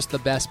equipment. It's just the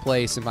best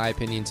place, in my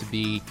opinion, to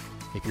be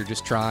if you're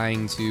just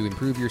trying to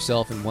improve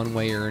yourself in one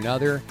way or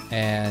another.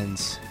 And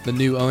the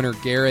new owner,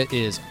 Garrett,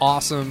 is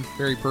awesome,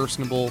 very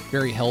personable,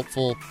 very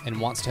helpful,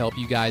 and wants to help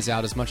you guys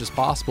out as much as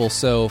possible.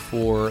 So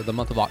for the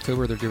month of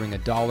October, they're doing a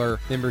 $1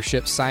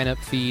 membership sign-up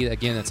fee.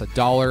 Again, that's a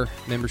 $1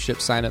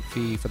 membership sign-up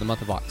fee for the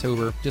month of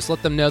October. Just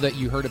let them know that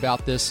you heard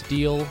about this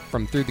deal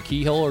from Through the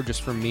Keyhole or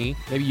just from me.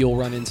 Maybe you'll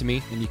run into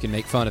me and you can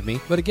make fun of me.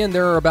 But again,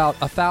 there are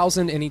about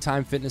 1,000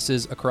 Anytime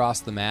Fitnesses across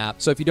the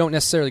map. So if you don't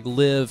necessarily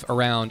live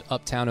around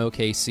Uptown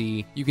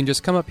OKC, you can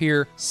just come up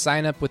here,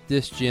 sign up with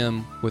this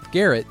gym with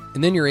Garrett,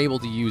 and then you're able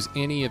to use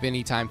any of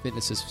Anytime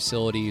Fitness's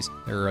facilities.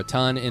 There are a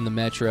ton in the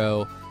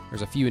metro.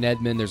 There's a few in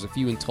Edmond. There's a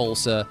few in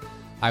Tulsa.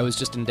 I was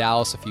just in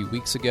Dallas a few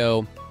weeks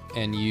ago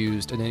and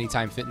used an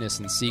Anytime Fitness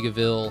in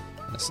Seagoville,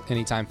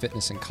 Anytime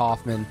Fitness in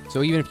Kaufman.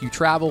 So even if you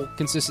travel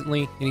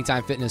consistently,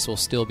 Anytime Fitness will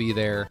still be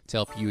there to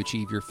help you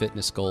achieve your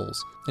fitness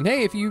goals. And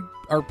hey, if you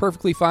are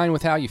perfectly fine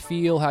with how you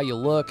feel, how you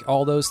look,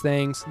 all those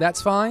things, that's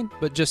fine.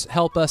 But just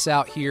help us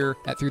out here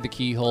at Through the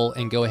Keyhole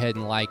and go ahead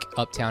and like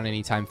Uptown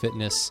Anytime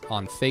Fitness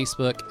on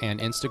Facebook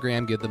and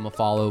Instagram. Give them a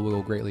follow.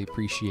 We'll greatly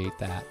appreciate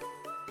that.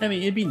 I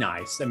mean, it'd be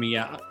nice. I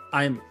mean,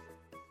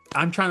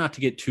 I'm trying not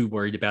to get too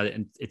worried about it,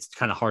 and it's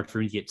kind of hard for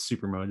me to get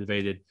super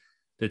motivated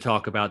to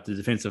talk about the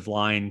defensive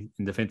line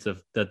and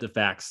the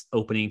backs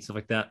opening, stuff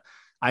like that.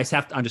 I just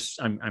have to,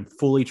 I'm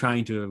fully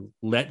trying to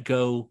let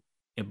go,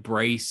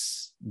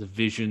 embrace the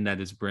vision that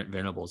is Brent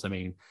Venables. I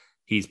mean,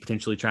 he's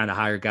potentially trying to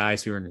hire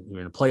guys who are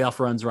in playoff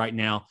runs right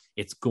now.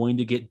 It's going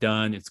to get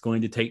done. It's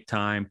going to take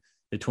time.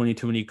 The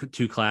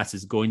 2022 class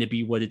is going to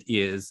be what it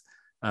is.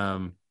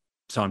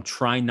 So I'm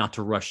trying not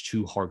to rush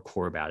too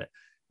hardcore about it.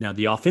 Now,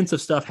 the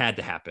offensive stuff had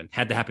to happen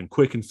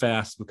quick and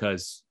fast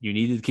because you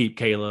needed to keep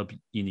Caleb.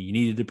 You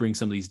needed to bring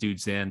some of these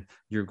dudes in.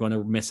 You're going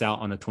to miss out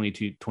on a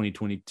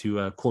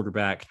 2022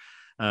 quarterback.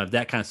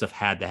 That kind of stuff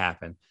had to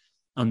happen.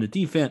 On the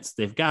defense,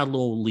 they've got a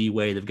little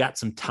leeway. They've got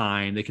some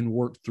time. They can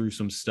work through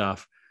some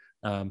stuff.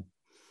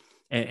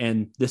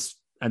 And this,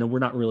 I know we're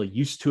not really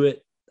used to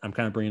it. I'm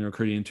kind of bringing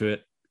recruiting into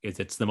it.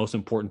 It's the most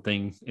important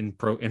thing in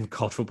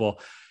college football.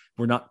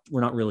 We're not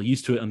really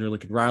used to it under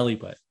Lincoln Riley,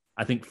 but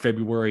I think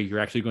February, you're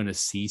actually going to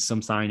see some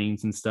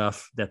signings and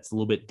stuff that's a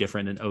little bit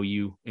different than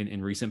OU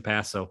in recent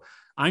past. So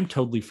I'm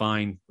totally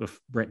fine with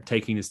Brent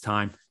taking his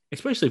time,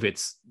 especially if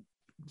it's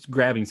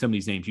grabbing some of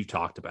these names you've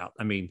talked about.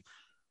 I mean,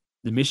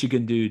 the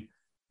Michigan dude,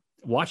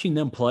 watching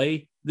them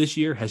play this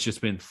year has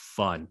just been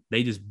fun.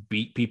 They just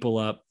beat people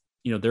up.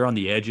 They're on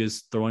the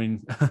edges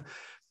throwing,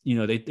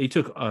 they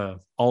took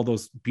all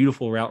those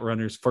beautiful route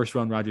runners, first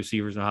round wide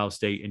receivers in Ohio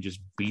State and just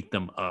beat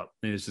them up.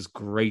 And it's just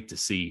great to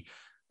see.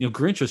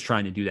 Grinch was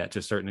trying to do that to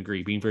a certain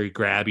degree, being very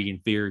grabby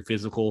and very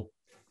physical.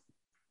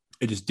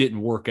 It just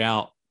didn't work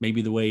out.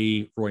 Maybe the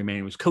way Roy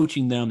Manning was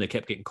coaching them, they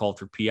kept getting called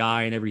for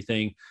PI and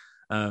everything.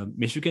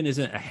 Michigan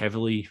isn't a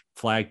heavily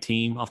flagged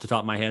team off the top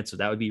of my head, so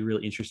that would be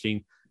really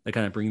interesting to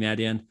kind of bring that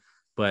in.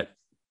 But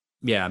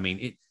yeah, I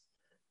mean,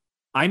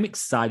 I'm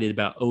excited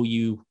about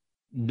OU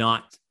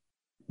not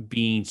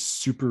being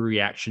super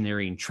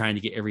reactionary and trying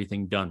to get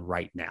everything done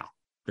right now.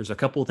 There's a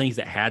couple of things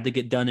that had to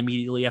get done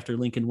immediately after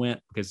Lincoln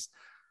went because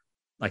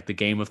like the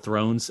Game of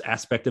Thrones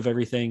aspect of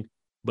everything.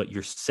 but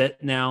you're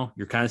set now.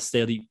 You're kind of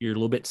steady. You're a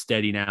little bit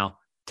steady now.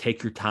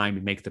 Take your time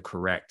and make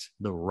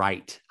the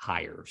right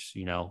hires.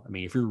 You know, I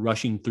mean, if you're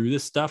rushing through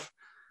this stuff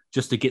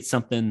just to get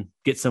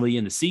somebody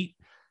in the seat,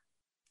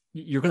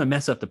 you're going to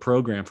mess up the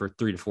program for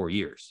 3 to 4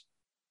 years.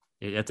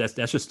 That's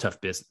just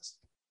tough business.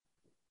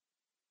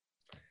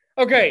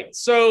 Okay,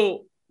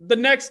 so the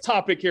next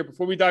topic here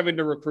before we dive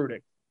into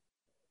recruiting.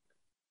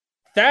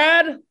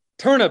 Thad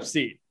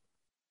Turnipseed,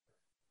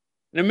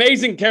 an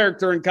amazing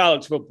character in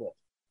college football.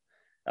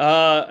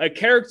 A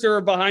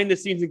character behind the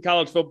scenes in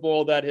college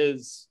football that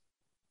has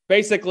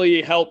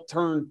basically helped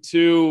turn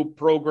 2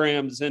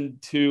 programs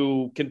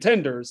into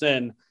contenders.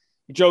 And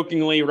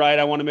jokingly, right,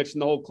 I want to mention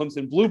the whole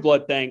Clemson Blue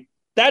Blood thing.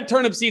 That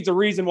Turnipseed's a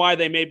reason why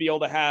they may be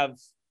able to have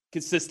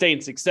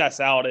sustained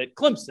success out at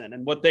Clemson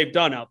and what they've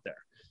done out there.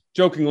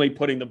 Jokingly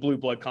putting the Blue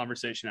Blood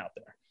conversation out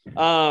there.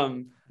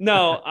 I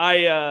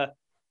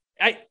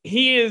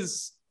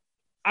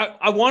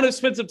want to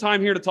spend some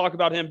time here to talk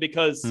about him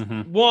because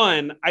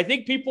one, I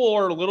think people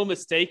are a little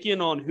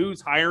mistaken on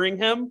who's hiring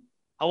him.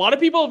 A lot of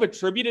people have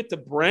attributed it to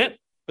Brent,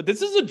 but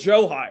this is a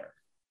Joe hire.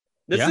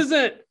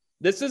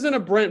 This isn't a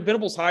Brent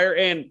Venables hire.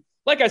 And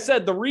like I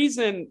said, the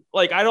reason,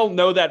 like, I don't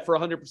know that for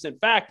 100%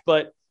 fact,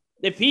 but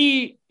if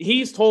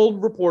he's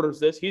told reporters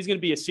this, he's going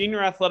to be a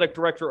senior athletic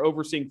director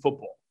overseeing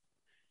football.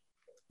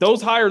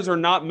 Those hires are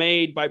not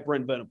made by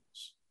Brent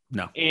Venables.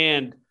 No.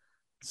 And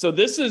so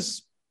this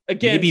is,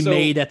 again, maybe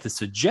made at the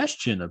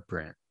suggestion of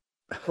Brent.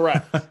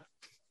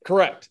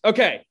 Correct.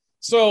 Okay.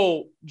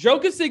 So Joe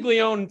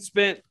Castiglione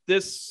spent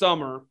this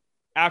summer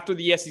after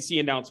the SEC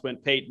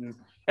announcement, Peyton,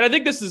 and I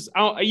think this is,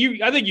 I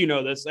think you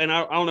know this, and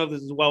I don't know if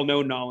this is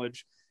well-known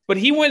knowledge, but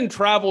he went and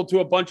traveled to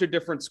a bunch of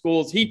different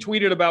schools. He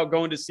tweeted about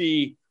going to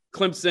see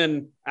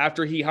Clemson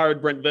after he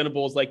hired Brent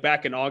Venables, like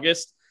back in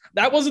August.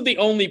 That wasn't the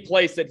only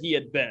place that he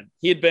had been.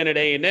 He had been at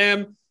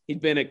A&M.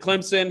 He'd been at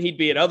Clemson. He'd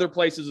be at other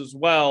places as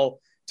well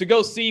to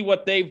go see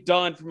what they've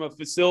done from a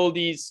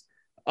facilities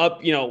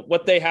up, you know,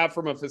 what they have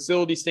from a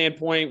facility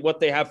standpoint, what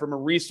they have from a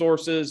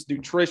resources,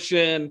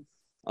 nutrition,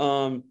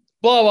 blah,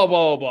 blah, blah,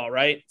 blah, blah,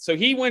 right? So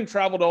he went and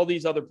traveled to all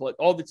these other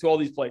all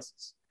these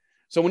places.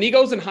 So when he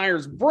goes and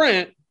hires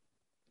Brent,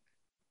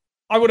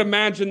 I would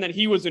imagine that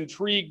he was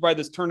intrigued by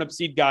this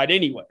Turnipseed guide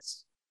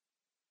anyways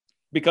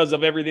because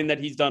of everything that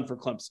he's done for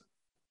Clemson.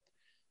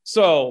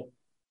 So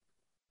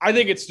I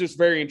think it's just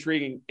very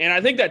intriguing. And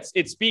I think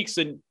it speaks,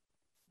 and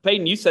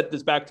Peyton, you set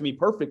this back to me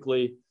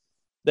perfectly,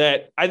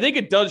 that I think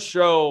it does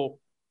show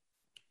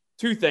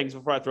 2 things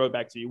before I throw it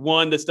back to you.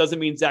 One, this doesn't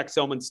mean Zach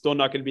Selman's still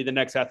not going to be the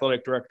next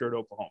athletic director at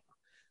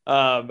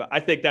Oklahoma. I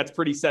think that's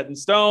pretty set in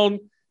stone.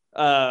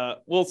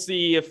 We'll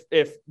see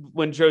if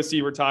when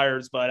Josie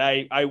retires, but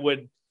I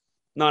would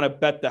not a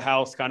bet the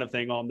house kind of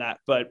thing on that,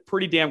 but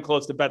pretty damn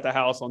close to bet the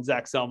house on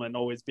Zach Selman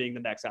always being the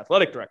next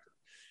athletic director.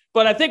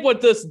 But I think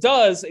what this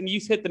does, and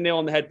you hit the nail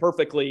on the head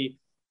perfectly,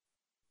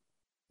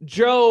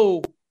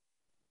 Joe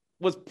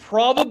was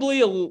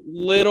probably a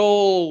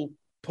little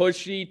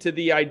pushy to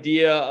the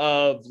idea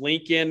of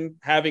Lincoln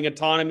having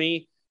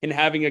autonomy and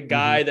having a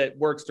guy that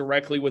works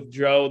directly with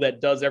Joe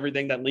that does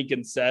everything that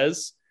Lincoln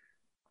says.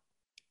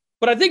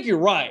 But I think you're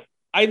right.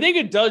 I think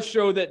it does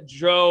show that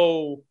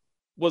Joe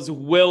was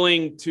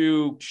willing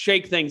to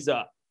shake things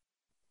up,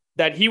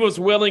 that he was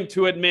willing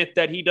to admit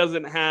that he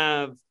doesn't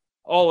have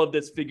all of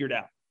this figured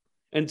out,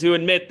 and to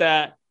admit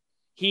that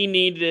he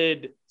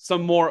needed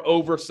some more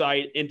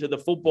oversight into the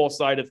football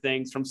side of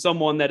things from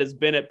someone that has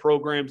been at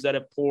programs that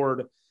have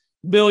poured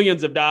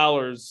millions of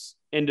dollars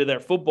into their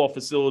football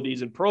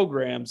facilities and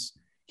programs.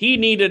 He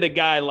needed a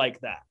guy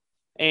like that.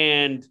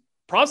 And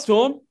props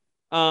to him.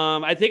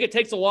 I think it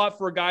takes a lot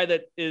for a guy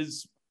that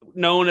is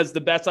known as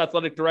the best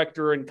athletic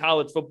director in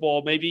college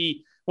football,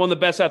 maybe one of the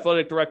best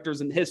athletic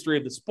directors in the history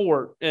of the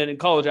sport and in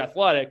college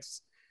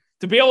athletics,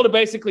 to be able to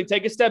basically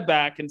take a step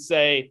back and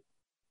say,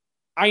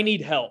 I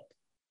need help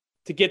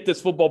to get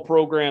this football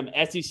program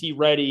SEC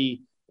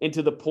ready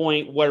into the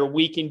point where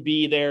we can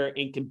be there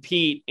and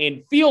compete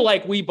and feel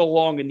like we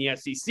belong in the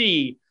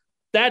SEC.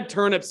 That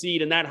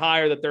Turnipseed and that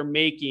hire that they're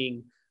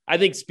making, I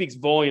think, speaks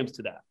volumes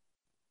to that.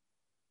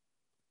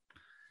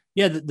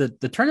 Yeah, the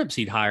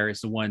Turnipseed hire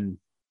is the one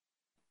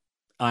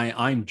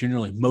I'm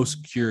generally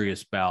most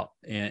curious about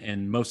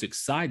and most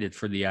excited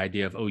for the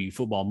idea of OU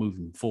football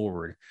moving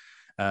forward.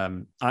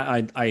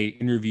 I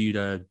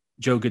interviewed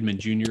Joe Goodman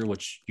Jr.,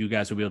 which you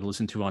guys will be able to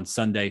listen to on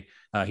Sunday.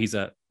 He's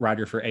a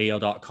writer for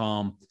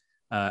AL.com,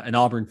 an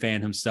Auburn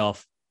fan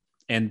himself,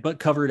 but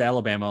covered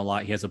Alabama a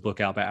lot. He has a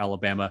book out about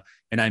Alabama,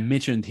 and I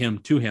mentioned him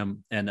to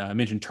him, and I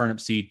mentioned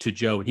Turnipseed to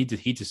Joe, and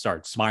he just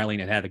started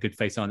smiling and had a good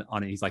face on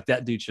it. He's like,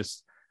 that dude's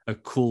just a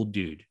cool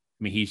dude.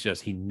 I mean,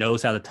 he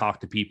knows how to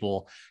talk to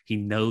people. He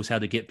knows how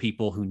to get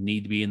people who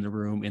need to be in the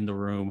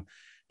room.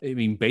 I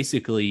mean,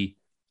 basically,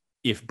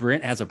 if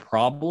Brent has a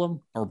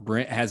problem or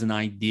Brent has an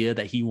idea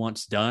that he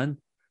wants done,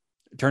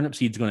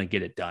 Turnipseed's going to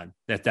get it done.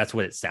 That's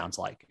what it sounds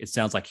like. It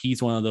sounds like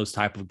he's one of those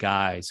type of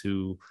guys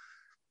who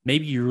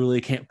maybe you really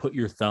can't put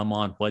your thumb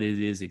on what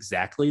it is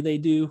exactly they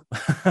do.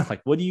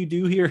 Like, what do you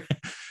do here?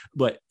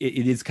 but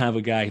it is kind of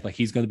a guy like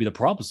he's going to be the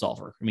problem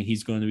solver. I mean,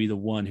 he's going to be the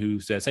one who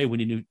says, "Hey, we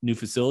need new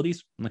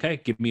facilities. Okay,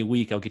 give me a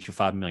week, I'll get you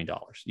 $5 million."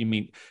 I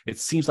mean, it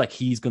seems like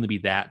he's going to be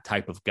that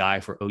type of guy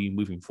for OU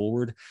moving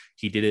forward.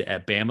 He did it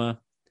at Bama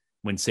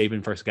when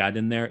Saban first got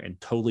in there and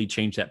totally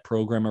changed that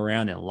program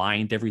around and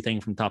lined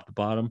everything from top to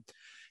bottom.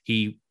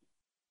 He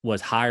was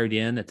hired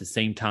in at the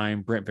same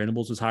time Brent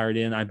Venables was hired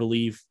in, I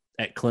believe,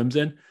 at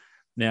Clemson.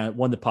 Now,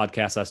 one of the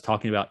podcasts I was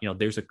talking about,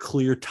 there's a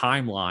clear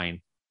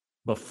timeline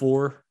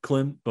before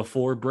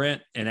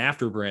Brent and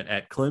after Brent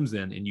at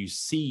Clemson, and you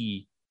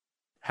see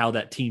how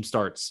that team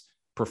starts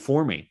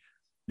performing.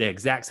 The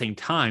exact same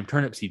time,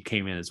 Turnipseed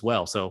came in as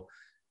well. So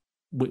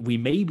we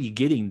may be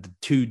getting the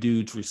two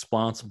dudes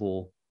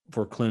responsible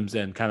for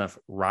Clemson kind of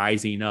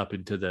rising up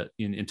into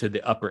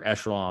the upper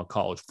echelon of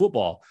college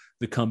football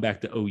to come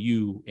back to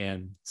OU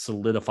and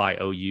solidify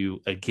OU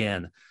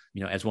again,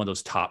 as one of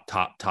those top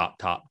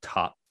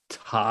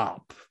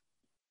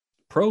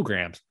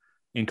programs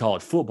in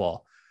college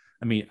football.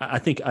 I mean,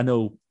 I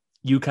know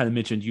you kind of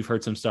mentioned you've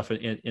heard some stuff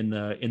in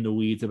the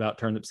weeds about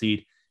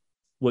Turnipseed.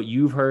 What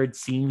you've heard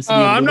seems to be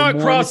I'm not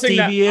more crossing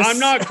mischievous. that.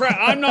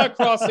 I'm not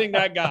crossing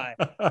that guy.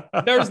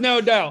 There's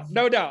no doubt.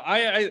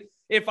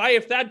 If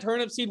that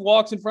Turnipseed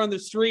walks in front of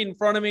the street in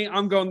front of me,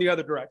 I'm going the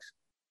other direction.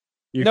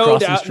 You're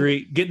crossing the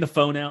street, getting the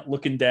phone out,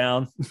 looking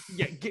down.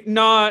 Yeah,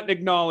 not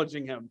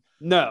acknowledging him.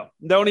 No,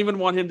 don't even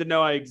want him to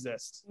know I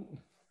exist.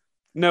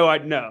 No, I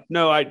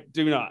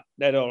do not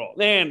at all.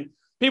 And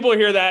people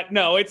hear that.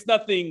 No, it's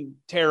nothing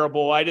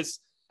terrible. I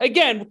just,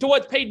 again, to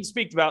what Peyton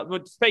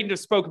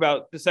just spoke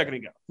about a second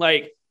ago,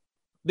 like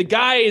the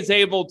guy is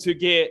able to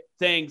get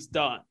things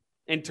done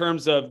in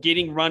terms of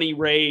getting money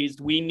raised.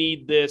 We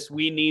need this,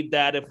 we need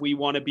that if we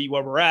want to be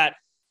where we're at.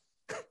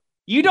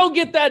 You don't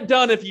get that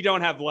done if you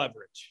don't have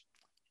leverage.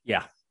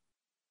 Yeah.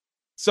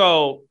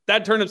 So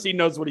that Turnipseed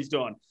knows what he's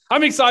doing.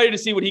 I'm excited to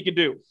see what he can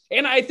do.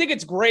 And I think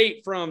it's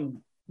great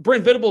from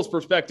Brent Venables'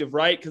 perspective,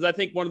 right? Because I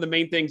think one of the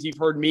main things you've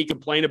heard me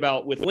complain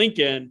about with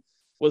Lincoln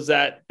was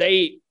that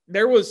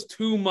there was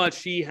too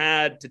much he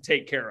had to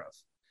take care of.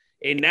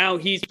 And now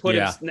he's put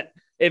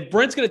if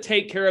Brent's going to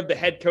take care of the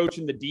head coach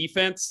and the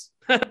defense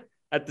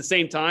at the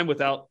same time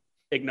without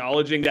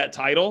acknowledging that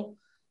title,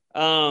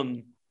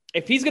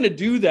 if he's going to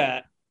do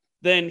that,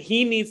 then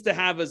he needs to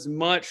have as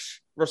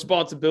much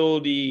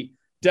responsibility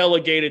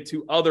delegated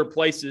to other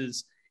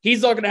places.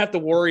 He's not going to have to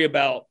worry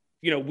about,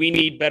 we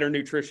need better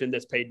nutrition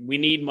this paid. We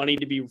need money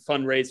to be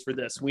fundraised for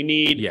this. We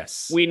need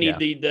this. We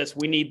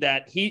need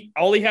that.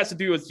 All he has to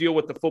do is deal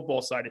with the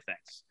football side of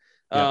things.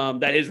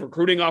 That his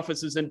recruiting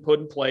office is put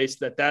in place,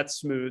 that's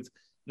smooth,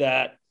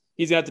 that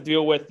he's going to have to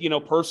deal with,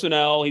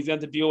 personnel. He's going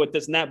to have to deal with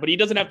this and that, but he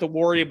doesn't have to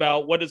worry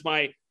about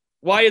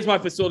why is my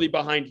facility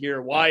behind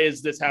here? Why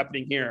is this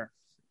happening here?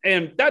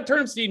 And that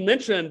Turnipseed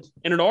mentioned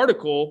in an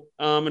article,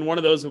 in one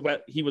of those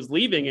he was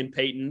leaving in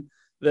Peyton,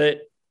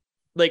 that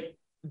like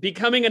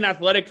becoming an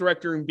athletic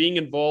director and being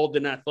involved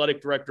in an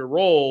athletic director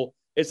role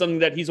is something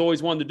that he's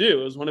always wanted to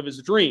do. It was one of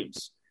his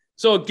dreams.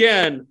 So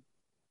again,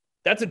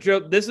 that's a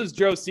joke. This is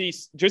Joe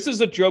Cease. Just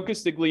as a Joe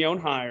Castiglione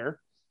hire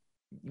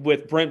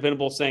with Brent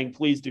Venables saying,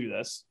 please do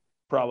this,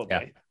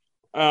 probably.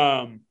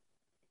 Yeah.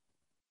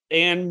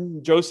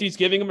 And Joe Cease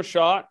giving him a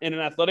shot in an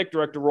athletic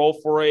director role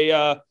for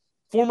a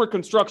former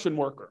construction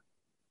worker.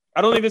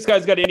 I don't think this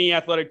guy's got any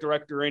athletic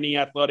director, any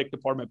athletic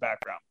department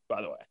background,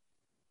 by the way.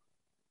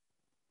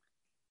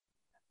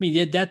 I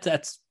mean,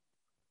 that's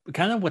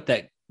kind of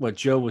what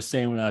Joe was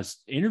saying when I was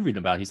interviewing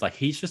about.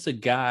 He's just a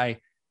guy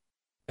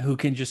who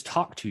can just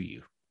talk to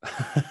you,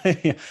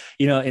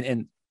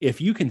 and if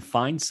you can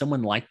find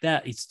someone like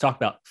that, he's talked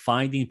about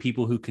finding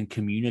people who can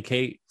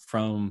communicate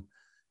from,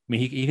 I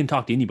mean, he can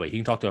talk to anybody. He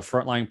can talk to a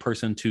frontline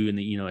person to an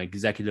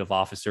executive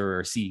officer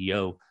or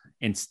CEO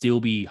and still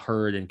be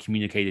heard and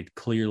communicated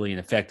clearly and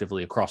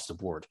effectively across the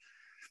board.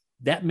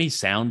 That may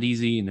sound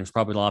easy, and there's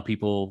probably a lot of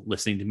people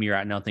listening to me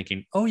right now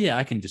thinking, oh yeah,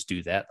 I can just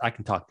do that. I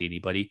can talk to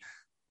anybody.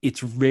 It's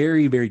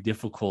very, very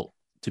difficult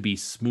to be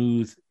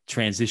smooth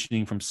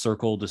transitioning from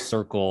circle to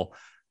circle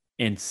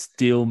and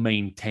still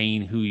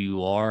maintain who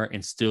you are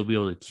and still be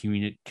able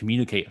to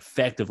communicate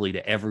effectively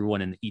to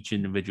everyone in each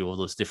individual of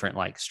those different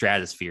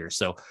stratospheres.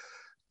 So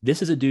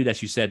this is a dude,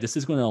 as you said, this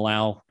is going to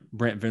allow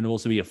Brent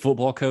Venables to be a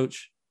football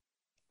coach,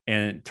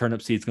 and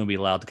Turnipseed is going to be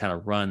allowed to kind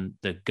of run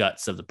the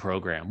guts of the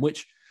program,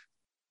 which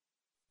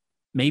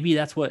maybe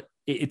that's what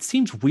it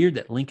seems weird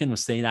that Lincoln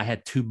was saying I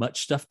had too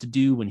much stuff to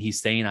do when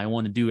he's saying I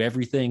want to do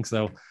everything.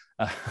 So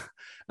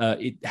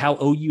how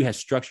OU has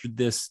structured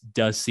this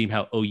does seem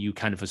how OU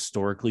kind of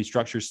historically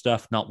structures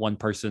stuff. Not one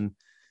person,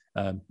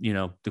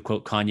 to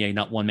quote Kanye,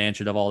 not one man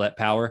should have all that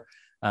power.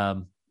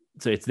 So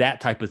it's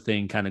that type of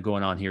thing kind of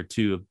going on here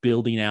too, of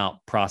building out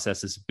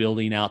processes,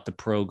 building out the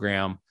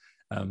program.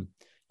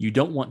 You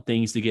don't want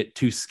things to get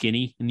too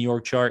skinny in the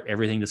org chart.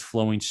 Everything that's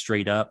flowing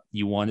straight up.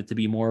 You want it to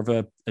be more of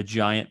a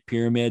giant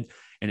pyramid.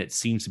 And it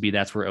seems to be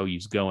that's where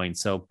OU's going.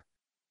 So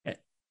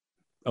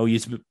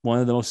OU's one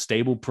of the most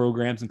stable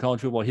programs in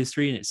college football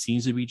history, and it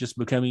seems to be just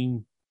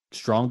becoming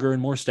stronger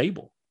and more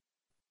stable.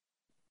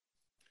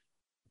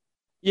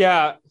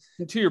 Yeah,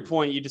 and to your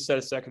point, you just said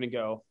a second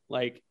ago,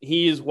 like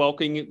he is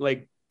welcoming,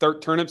 like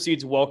Turnip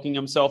Seed's welcoming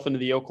himself into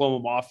the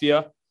Oklahoma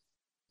Mafia.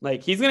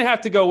 Like he's gonna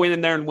have to go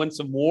in there and win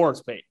some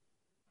wars, Pete.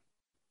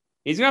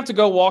 He's gonna have to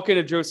go walk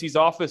into Josie's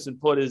office and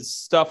put his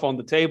stuff on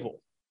the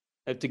table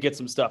to get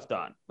some stuff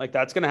done. Like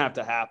that's gonna have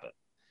to happen.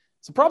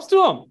 So props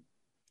to him.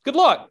 Good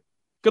luck.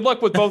 Good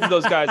luck with both of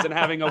those guys and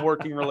having a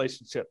working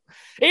relationship.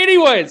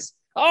 Anyways,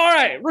 all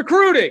right,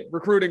 recruiting.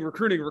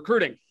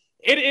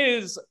 It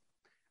is.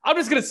 I'm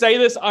just gonna say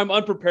this. I'm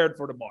unprepared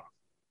for tomorrow.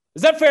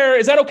 Is that fair?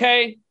 Is that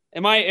okay?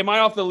 Am I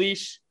off the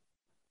leash?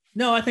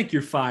 No, I think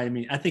you're fine. I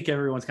mean, I think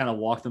everyone's kind of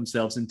walked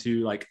themselves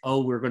into like,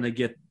 oh, we're gonna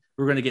get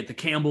the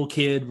Campbell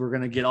kid, we're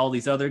gonna get all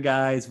these other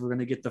guys, we're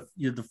gonna get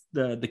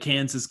the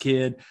Kansas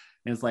kid,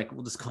 and it's like,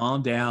 well, just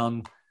calm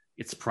down.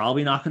 It's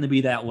probably not going to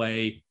be that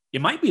way.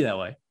 It might be that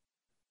way,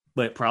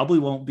 but it probably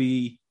won't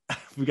be.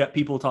 We got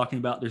people talking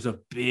about there's a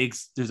big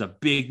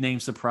name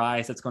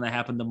surprise that's going to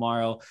happen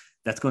tomorrow.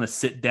 That's going to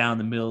sit down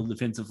the middle of the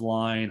defensive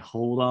line.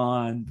 Hold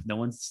on, no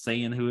one's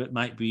saying who it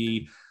might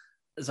be.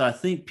 So I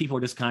think people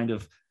are just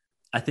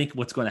I think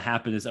what's going to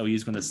happen is OU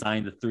is going to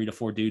sign the 3 to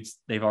 4 dudes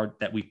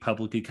that we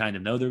publicly kind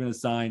of know they're going to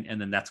sign, and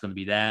then that's going to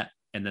be that,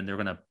 and then they're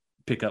going to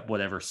pick up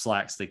whatever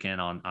slacks they can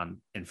on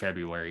in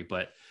February.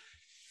 But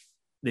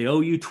the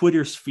OU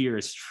Twitter sphere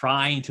is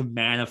trying to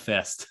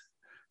manifest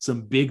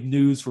some big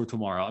news for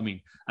tomorrow. I mean,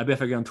 I bet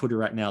if I get on Twitter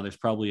right now, there's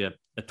probably a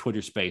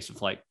Twitter space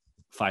with like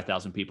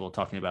 5,000 people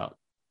talking about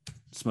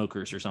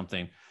smokers or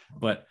something.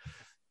 But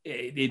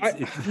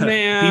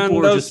man,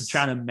 people are just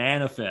trying to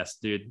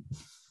manifest, dude.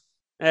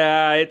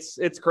 Yeah,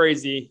 it's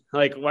crazy.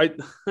 Like,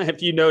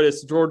 if you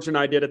notice, George and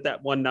I did it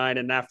that one night,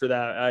 and after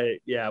that,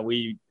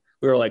 we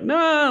were like,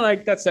 nah,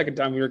 like that second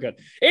time we were good.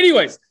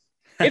 Anyways,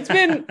 it's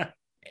been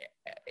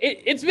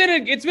it's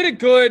been a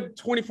good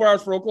 24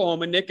 hours for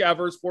Oklahoma. Nick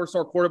Evers,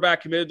 4-star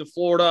quarterback, committed to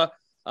Florida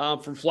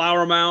from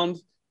Flower Mound.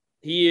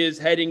 He is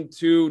heading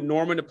to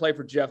Norman to play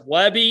for Jeff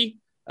Lebby.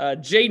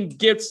 Jaden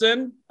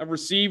Gibson, a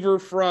receiver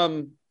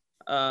from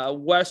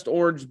West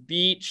Orange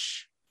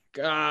Beach.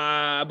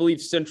 I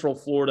believe Central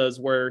Florida is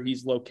where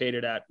he's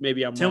located at.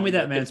 Maybe I'm Tell wrong. me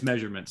that man's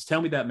measurements.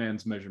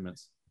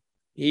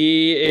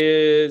 He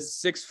is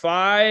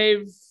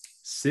 6'5",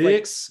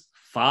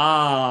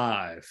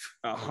 6'5",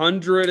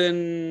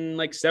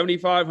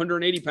 175,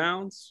 180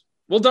 pounds.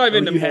 We'll dive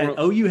into more.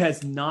 OU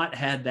has not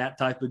had that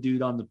type of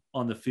dude on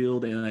the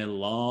field in a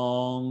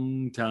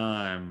long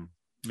time.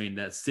 I mean,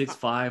 that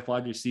 6'5"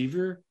 wide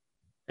receiver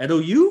at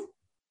OU,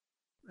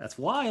 that's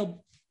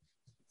wild.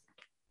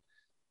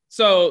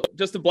 So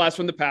just a blast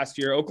from the past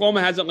year. Oklahoma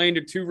hasn't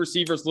landed 2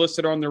 receivers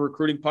listed on their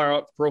recruiting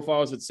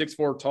profiles at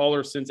 6'4"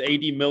 taller since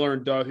A.D. Miller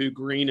and Dahu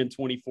Green in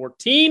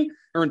 2014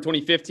 or in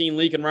 2015,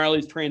 Lincoln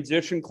Riley's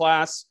transition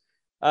class.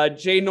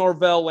 Jay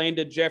Norvell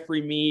landed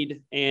Jeffrey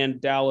Mead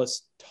and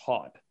Dallas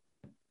Todd,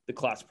 the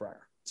class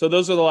prior. So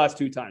those are the last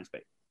 2 times,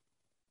 babe.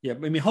 Yeah, I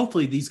mean,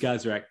 hopefully these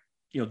guys are,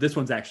 this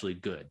one's actually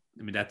good.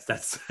 I mean, that's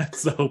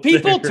the hope.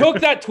 People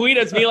took that tweet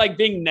as me like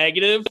being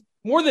negative.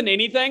 More than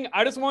anything,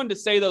 I just wanted to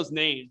say those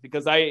names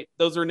because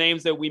those are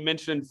names that we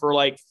mentioned for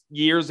like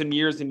years and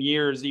years and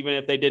years, even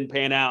if they didn't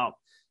pan out,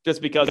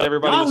 just because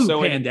everybody was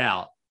so panned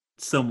out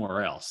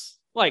somewhere else.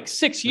 Like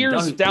 6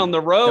 years down the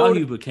road,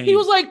 he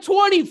was like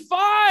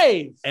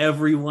 25.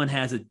 Everyone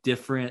has a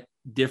different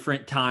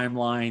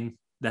timeline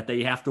that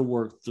they have to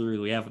work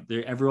through.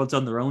 Everyone's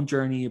on their own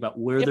journey about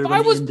where they're going to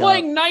end up. If I was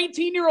playing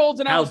 19-year-olds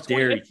and I was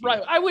 20,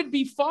 I would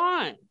be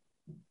fine.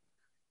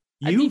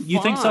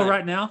 You think so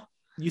right now?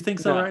 You think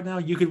so right now?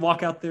 You could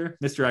walk out there,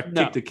 Mr. I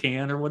kicked a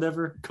can or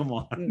whatever. Come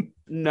on.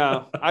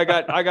 No, I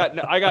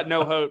got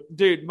no hope.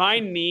 Dude, my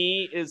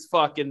knee is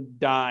fucking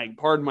dying.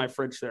 Pardon my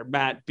French there.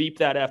 Matt, beep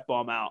that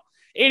F-bomb out.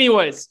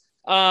 Anyways,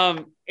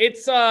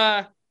 it's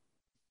been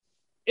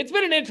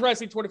an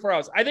interesting 24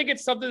 hours. I think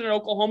it's something that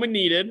Oklahoma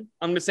needed.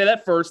 I'm going to say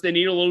that first. They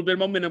need a little bit of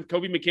momentum.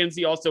 Kobe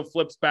McKenzie also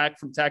flips back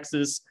from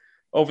Texas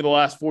over the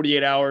last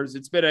 48 hours.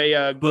 It's been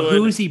a But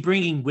who is he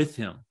bringing with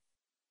him?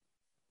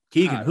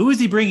 Keegan, who is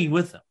he bringing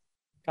with him?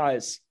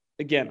 Guys,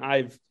 again,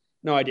 I've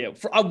no idea.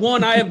 For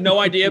one, I have no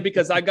idea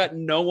because I got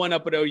no one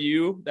up at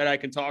OU that I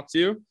can talk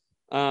to.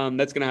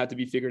 That's going to have to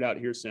be figured out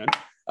here soon.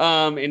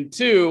 And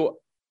 2,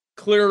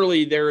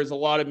 clearly there is a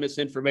lot of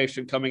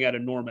misinformation coming out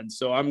of Norman.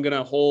 So I'm going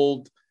to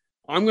hold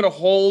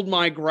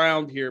my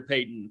ground here,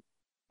 Peyton.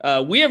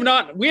 We have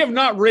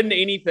not written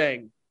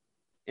anything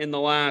in the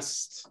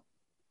last,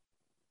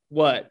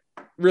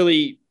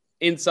 really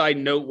inside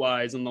note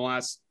wise in the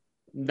last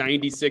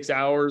 96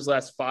 hours,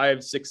 last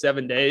 5, 6,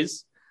 7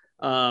 days.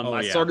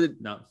 I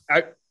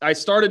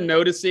started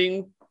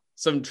noticing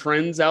some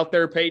trends out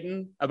there,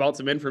 Peyton, about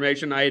some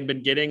information I had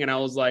been getting. And I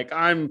was like,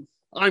 I'm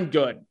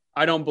good.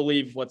 I don't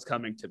believe what's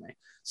coming to me.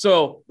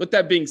 So with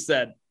that being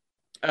said,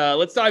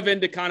 let's dive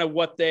into kind of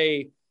what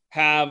they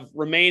have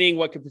remaining,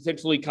 what could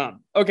potentially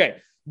come.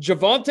 Okay.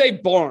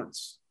 Javonte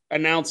Barnes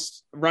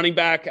announced, running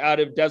back out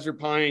of Desert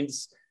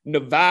Pines,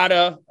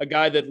 Nevada, a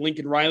guy that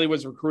Lincoln Riley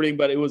was recruiting,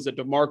 but it was a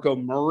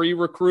DeMarco Murray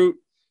recruit.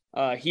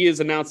 He has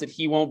announced that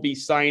he won't be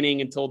signing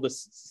until the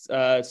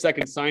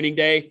second signing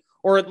day.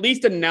 or at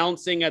least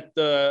announcing at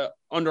the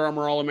Under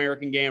Armour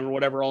All-American game or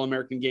whatever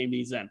All-American game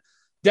he's in.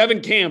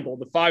 Devin Campbell,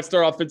 the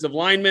 5-star offensive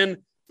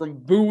lineman from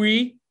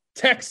Bowie,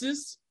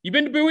 Texas. You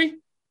been to Bowie?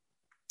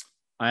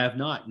 I have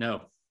not.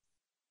 No.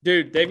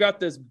 Dude, they've got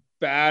this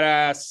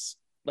badass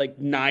like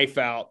knife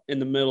out in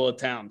the middle of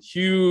town.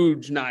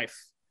 Huge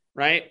knife,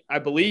 right? I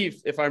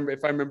believe if I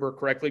remember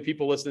correctly,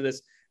 people listen to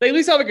this, they at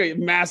least have like a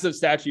massive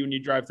statue when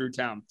you drive through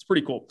town. It's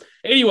pretty cool.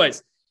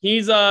 Anyways,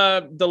 he's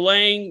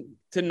delaying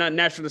to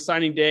National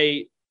Signing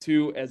Day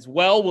 2 as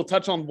well. We'll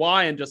touch on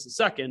why in just a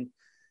second.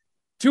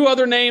 2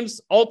 other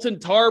names, Alton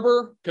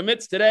Tarber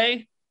commits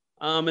today,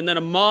 and then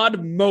Ahmad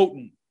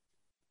Moten,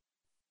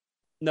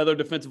 another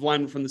defensive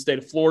lineman from the state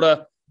of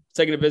Florida,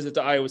 taking a visit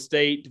to Iowa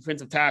State,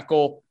 defensive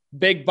tackle,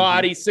 big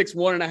body,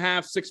 6'1.5",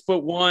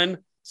 6'1",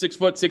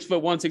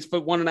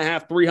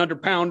 6'1.5",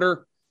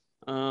 300-pounder.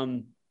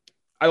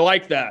 I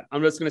like that.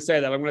 I'm just going to say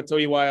that. I'm going to tell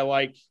you why I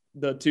like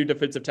the 2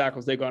 defensive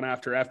tackles they've gone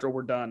after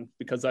we're done,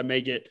 because I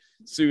may get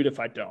sued if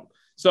I don't.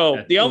 So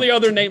Yeah. the only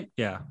other name.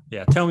 Yeah.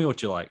 Tell me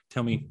what you like.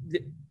 Tell me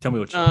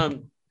what you like.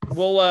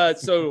 Well,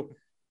 so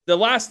the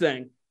last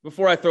thing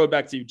before I throw it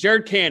back to you,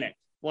 Jared Kanek,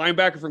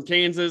 linebacker from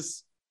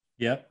Kansas.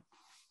 Yep.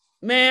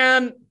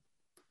 Man,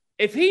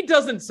 if he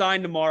doesn't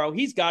sign tomorrow,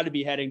 he's got to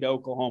be heading to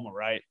Oklahoma,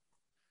 right?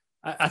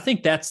 I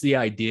think that's the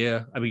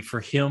idea. I mean, for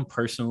him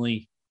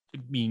personally, I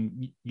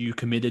mean, you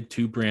committed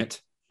to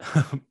Brent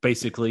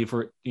basically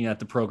for, at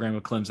the program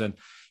of Clemson.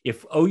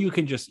 If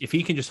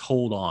he can just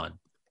hold on,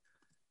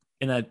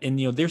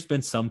 and there's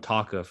been some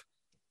talk of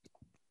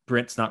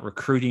Brent's not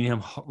recruiting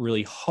him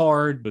really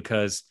hard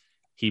because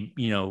he,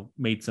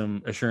 made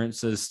some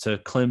assurances to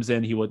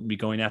Clemson he wouldn't be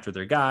going after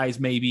their guys,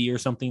 maybe, or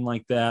something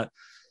like that.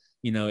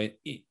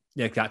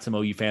 It got some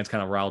OU fans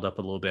kind of riled up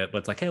a little bit, but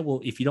it's like, hey, well,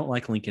 if you don't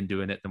like Lincoln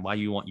doing it, then why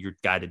do you want your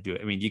guy to do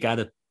it? I mean, you got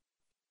to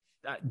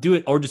do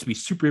it or just be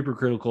super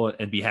hypocritical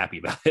and be happy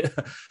about it.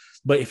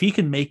 But if he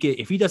can make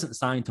it, if he doesn't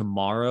sign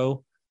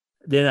tomorrow,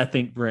 then I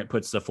think Brent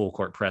puts the full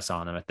court press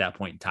on him at that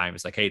point in time.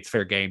 It's like, hey, it's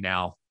fair game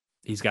now.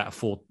 He's got a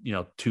full,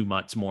 2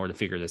 months more to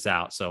figure this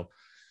out. So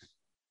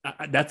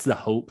that's the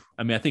hope.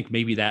 I mean, I think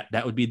maybe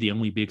that would be the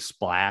only big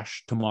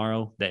splash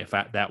tomorrow, that if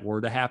that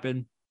were to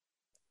happen.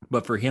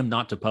 But for him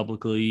not to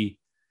publicly,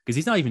 because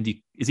he's not even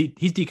he's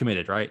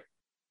decommitted, right?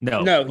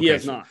 No, he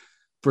is not.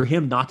 For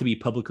him not to be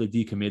publicly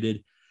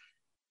decommitted,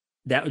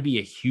 that would be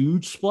a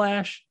huge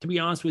splash, to be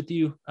honest with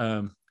you.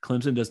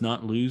 Clemson does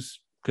not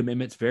lose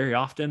commitments very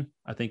often.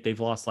 I think they've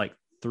lost like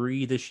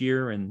 3 this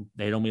year, and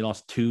they'd only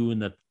lost 2 in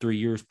the 3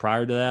 years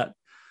prior to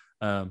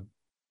that.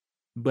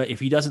 But if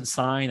he doesn't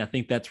sign, I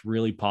think that's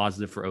really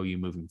positive for OU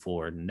moving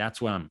forward, and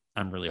that's what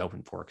I'm really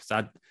hoping for,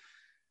 because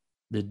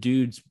the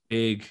dude's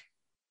big.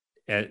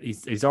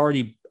 He's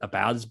already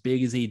about as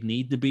big as he'd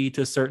need to be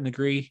to a certain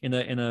degree in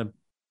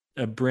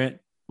a Brent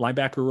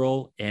linebacker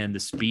role, and the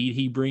speed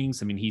he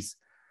brings. I mean,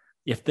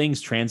 if things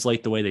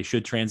translate the way they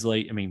should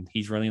translate, I mean,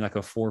 he's running like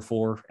a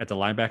 4.4 at the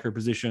linebacker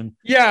position.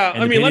 Yeah,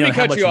 I mean, let me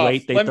cut you off.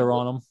 Weight they throw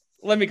on him.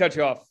 Let me cut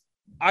you off.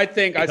 I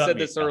think I said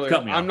this earlier.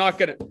 I'm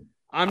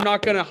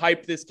not gonna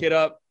hype this kid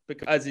up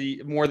because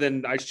more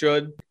than I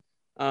should.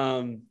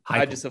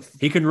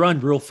 He can run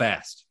real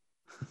fast.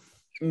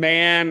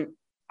 Man,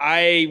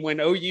 when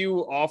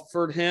OU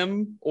offered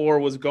him or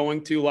was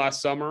going to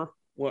last summer,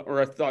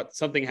 or I thought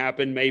something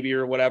happened maybe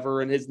or whatever,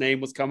 and his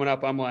name was coming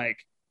up, I'm like,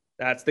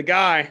 that's the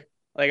guy.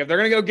 Like, if they're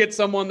going to go get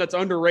someone that's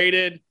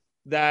underrated,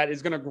 that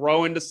is going to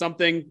grow into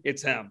something,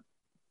 it's him.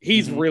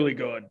 He's really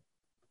good.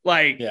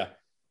 Like, yeah,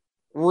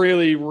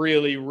 really,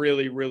 really,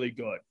 really, really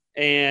good.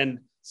 And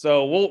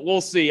so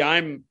we'll see.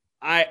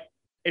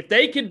 If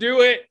they can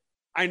do it,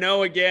 I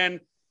know,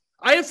 again,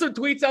 I have some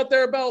tweets out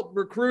there about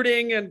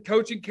recruiting and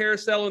coaching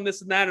carousel and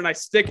this and that, and I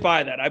stick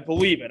by that. I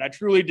believe it. I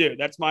truly do.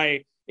 That's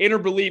my inner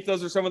belief.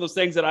 Those are some of those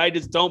things that I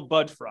just don't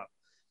budge from.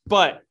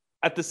 But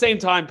at the same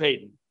time,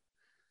 Peyton,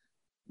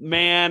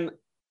 man,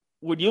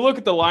 when you look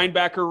at the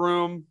linebacker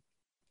room,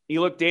 you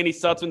look, Danny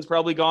Sutsman's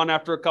probably gone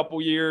after a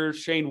couple years.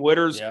 Shane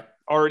Witter's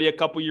already a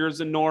couple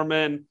years in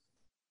Norman.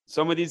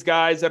 Some of these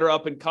guys that are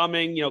up and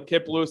coming,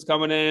 Kip Lewis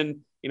coming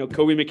in,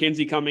 Kobe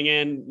McKenzie coming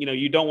in,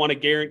 you don't want to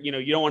guarantee,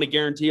 you don't want to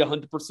guarantee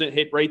 100%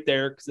 hit rate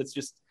there, because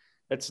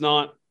it's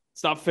not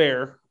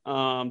fair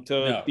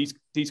to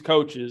these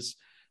coaches.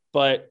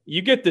 But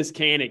you get this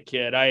Kanek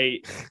kid,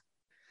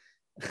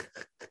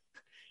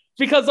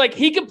 because like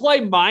he can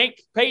play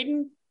Mike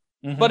Peyton.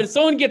 But if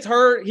someone gets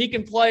hurt, he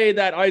can play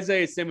that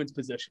Isaiah Simmons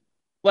position.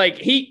 Like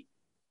he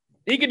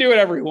can do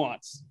whatever he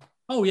wants.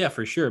 Oh yeah,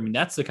 for sure. I mean,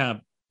 that's the kind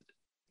of,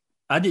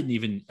 I didn't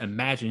even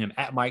imagine him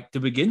at Mike to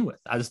begin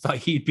with. I just thought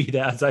he'd be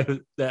the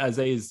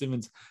Isaiah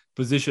Simmons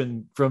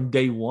position from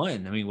day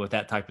one. I mean, with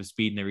that type of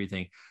speed and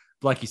everything.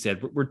 But like you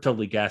said, we're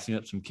totally gassing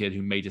up some kid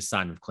who may just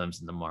sign with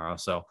Clemson tomorrow.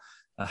 So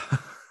I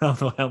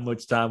don't know how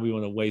much time we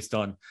want to waste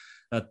on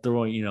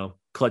throwing,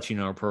 clutching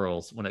our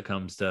pearls when it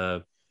comes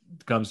to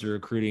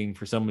recruiting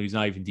for someone who's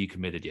not even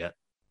decommitted yet.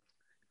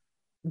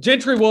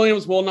 Gentry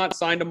Williams will not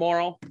sign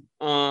tomorrow.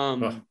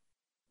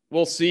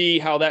 We'll see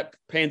how that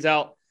pans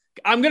out.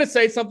 I'm going to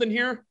say something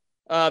here.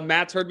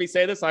 Matt's heard me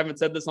say this. I haven't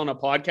said this on a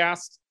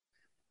podcast.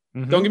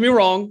 Mhm. Don't get me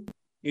wrong.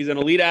 He's an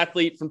elite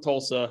athlete from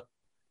Tulsa.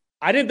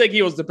 I didn't think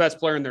he was the best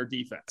player in their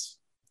defense.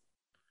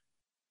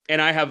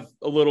 And I have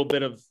a little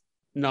bit of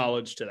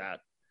knowledge to that.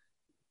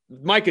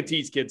 Micah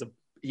T's kid's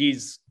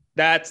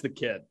that's the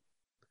kid.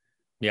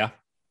 Yeah.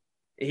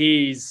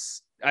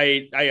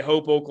 I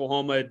hope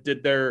Oklahoma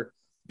did their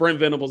Brent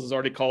Venables has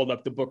already called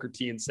up to Booker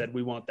T and said,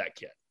 we want that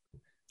kid.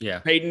 Yeah.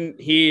 Peyton,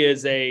 he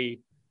is a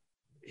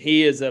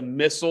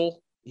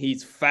missile.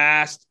 He's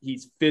fast.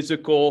 He's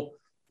physical.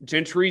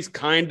 Gentry's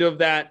kind of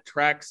that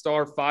track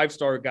star,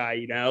 5-star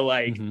guy,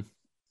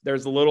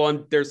 There's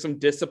there's some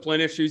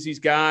discipline issues he's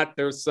got.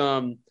 There's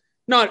some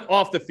not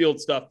off the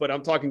field stuff, but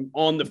I'm talking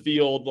on the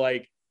field,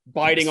 like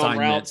biting on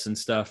routes and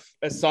stuff,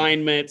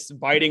 assignments,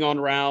 biting on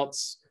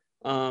routes,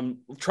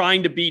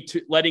 trying to be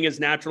letting his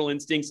natural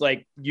instincts,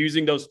 like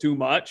using those too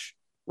much,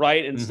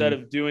 right? Instead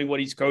of doing what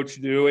he's coached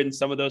to do and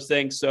some of those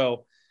things.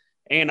 So,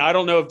 and I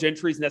don't know if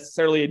Gentry's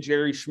necessarily a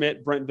Jerry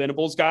Schmidt, Brent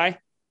Venables guy.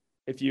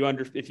 If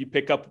you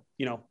pick up,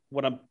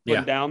 what I'm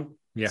putting down.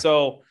 Yeah.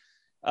 So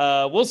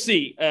we'll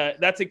see.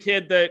 That's a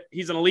kid that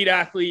he's an elite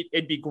athlete.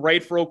 It'd be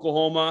great for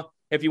Oklahoma.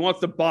 If he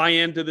wants to buy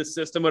into the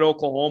system at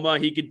Oklahoma,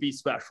 he could be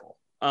special.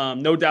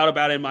 No doubt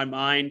about it in my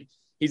mind.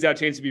 He's got a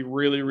chance to be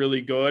really,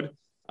 really good.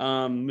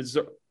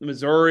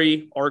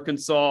 Missouri,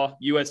 Arkansas,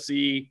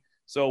 USC.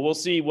 So we'll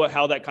see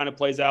how that kind of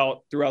plays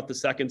out throughout the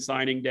second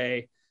signing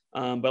day.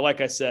 But like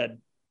I said,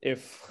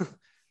 if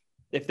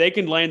they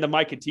can land the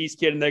Micah T's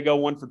kid and they go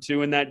 1 for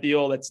 2 in that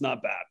deal, that's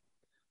not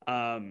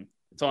bad.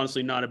 It's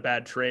honestly not a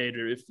bad trade.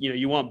 Or if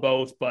you want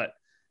both, but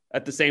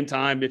at the same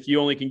time, if you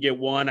only can get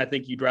one, I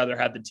think you'd rather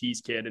have the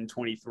T's kid in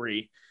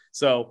 23.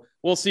 So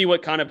we'll see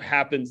what kind of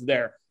happens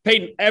there.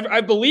 Peyton,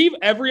 I believe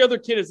every other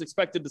kid is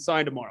expected to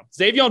sign tomorrow.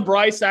 Xavion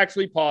Bryce,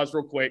 actually, pause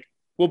real quick.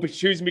 We'll be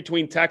choosing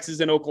between Texas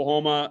and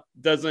Oklahoma.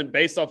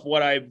 Based off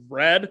what I've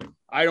read,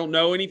 I don't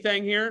know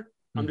anything here.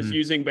 I'm just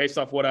using based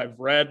off what I've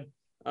read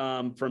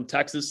from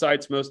Texas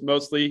sites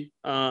mostly.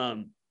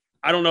 I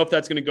don't know if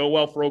that's going to go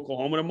well for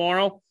Oklahoma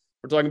tomorrow.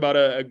 We're talking about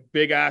a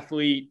big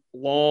athlete,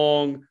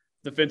 long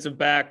defensive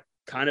back,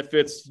 kind of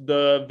fits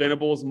the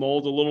Venables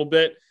mold a little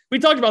bit. We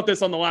talked about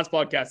this on the last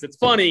podcast. It's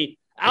funny.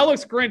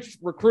 Alex Grinch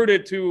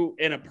recruited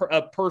in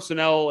a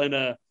personnel and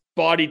a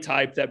body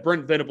type that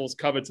Brent Venables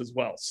covets as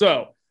well.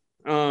 So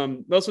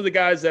those are the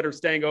guys that are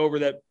staying over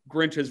that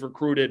Grinch has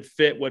recruited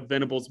fit what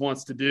Venables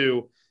wants to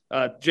do.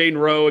 Jaden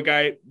Rowe, a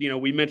guy,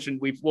 we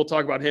mentioned, we'll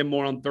talk about him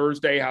more on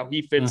Thursday, how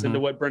he fits into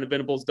what Brent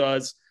Venables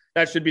does.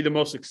 That should be the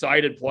most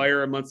excited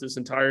player amongst this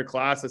entire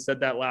class. I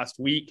said that last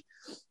week.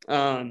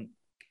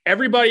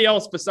 Everybody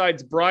else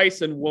besides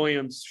Bryce and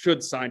Williams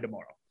should sign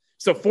tomorrow.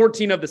 So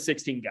 14 of the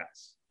 16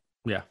 guys.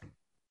 Yeah.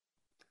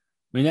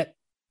 I mean,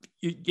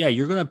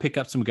 you're going to pick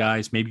up some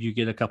guys. Maybe you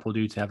get a couple of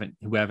dudes who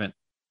haven't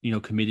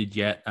committed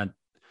yet.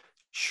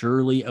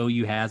 Surely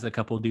OU has a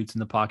couple of dudes in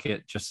the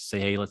pocket just to say,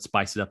 hey, let's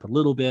spice it up a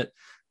little bit.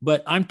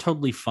 But I'm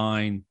totally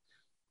fine.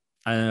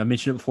 I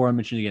mentioned it before. I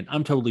mentioned it again.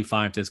 I'm totally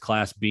fine with this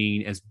class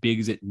being as big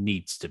as it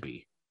needs to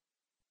be.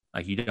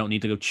 Like, you don't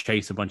need to go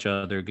chase a bunch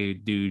of other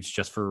good dudes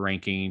just for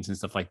rankings and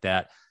stuff like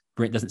that.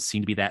 Brent doesn't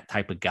seem to be that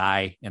type of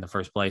guy in the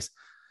first place.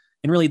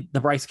 And really, the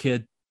Bryce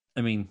kid,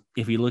 I mean,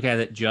 if you look at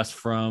it just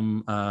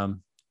from a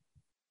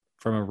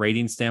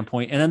rating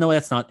standpoint, and I know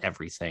that's not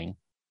everything,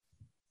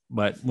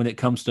 but when it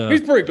comes to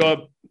he's pretty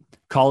good.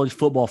 College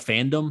football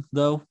fandom,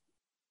 though,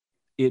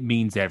 it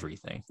means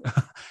everything.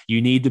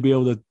 You need to be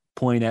able to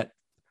point at,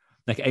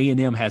 like,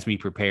 A&M has me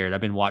prepared. I've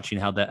been watching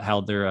how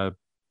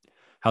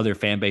their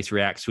fan base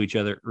reacts to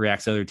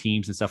other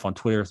teams and stuff on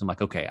Twitter. So I'm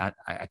like, okay,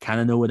 I kind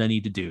of know what I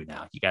need to do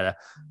now. You got to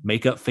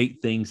make up fake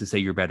things to say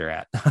you're better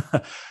at.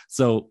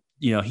 So,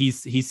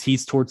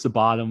 he's towards the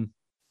bottom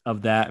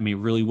of that. I mean,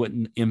 it really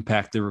wouldn't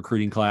impact the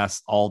recruiting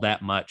class all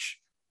that much.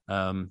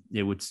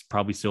 It would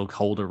probably still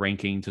hold a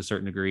ranking to a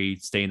certain degree,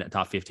 stay in that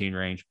top 15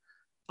 range.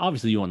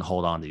 Obviously, you want to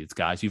hold on to these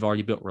guys. You've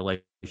already built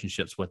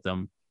relationships with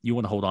them. You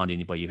want to hold on to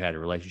anybody you've had a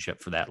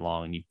relationship for that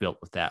long and you've built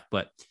with that.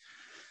 But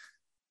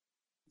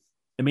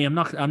I mean, I'm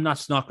not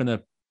going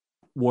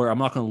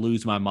to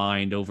lose my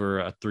mind over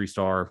a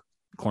 3-star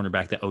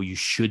cornerback that you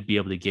should be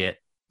able to get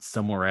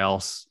somewhere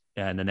else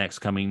in the next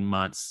coming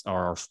months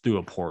or through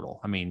a portal.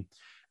 I mean,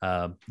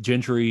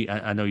 Gentry,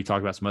 I know you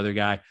talked about some other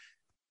guy.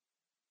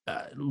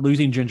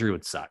 Losing Gentry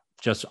would suck.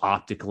 Just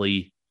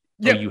optically,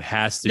 OU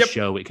has to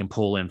show it can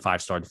pull in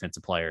 5-star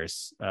defensive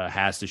players,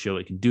 has to show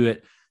it can do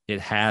it. It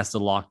has to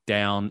lock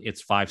down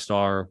its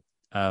 5-star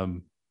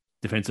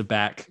defensive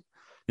back.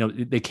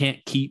 They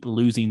can't keep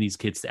losing these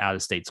kids to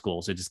out-of-state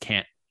schools. It just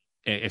can't,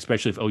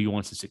 especially if OU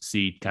wants to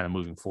succeed kind of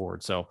moving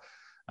forward. So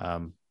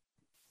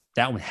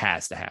that one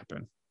has to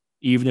happen.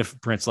 Even if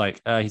Brent's like,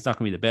 he's not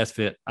going to be the best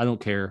fit, I don't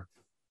care.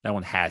 That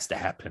one has to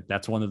happen.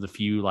 That's one of the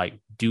few, like,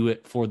 do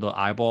it for the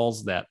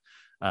eyeballs that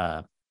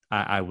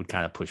I would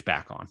kind of push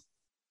back on.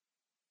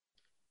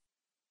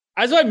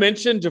 As I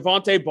mentioned,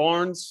 Javonte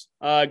Barnes,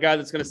 a guy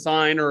that's going to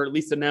sign or at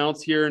least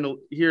announce here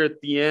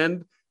at the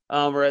end,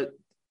 or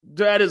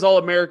at his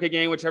All-America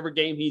game, whichever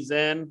game he's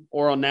in,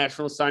 or on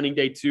National Signing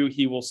Day 2,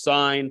 he will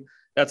sign.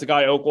 That's a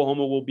guy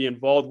Oklahoma will be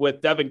involved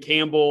with. Devin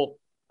Campbell,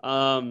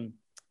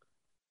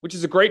 which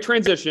is a great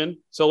transition.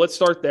 So let's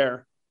start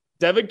there.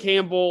 Devin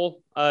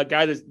Campbell, a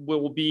guy that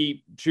will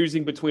be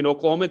choosing between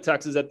Oklahoma and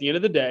Texas at the end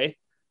of the day.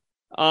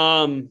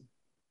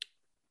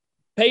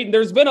 Peyton,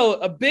 there's been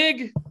a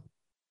big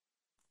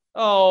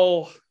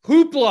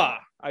hoopla.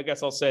 I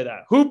guess I'll say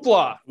that.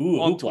 Hoopla.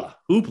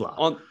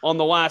 Hoopla. On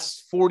the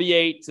last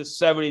 48 to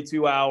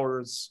 72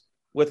 hours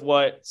with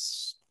what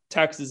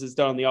Texas has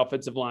done on the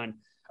offensive line.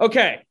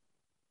 Okay.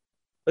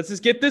 Let's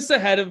get this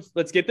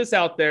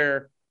out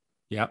there.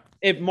 Yep.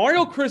 If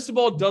Mario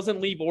Cristobal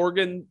doesn't leave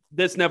Oregon,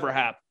 this never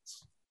happens.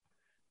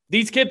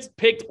 These kids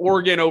picked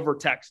Oregon over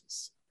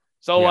Texas.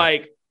 So,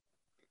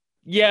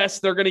 yes,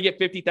 they're going to get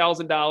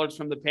 $50,000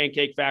 from the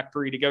Pancake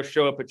Factory to go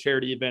show up at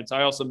charity events.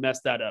 I also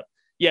messed that up.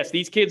 Yes,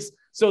 these kids.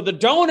 So the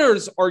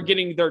donors are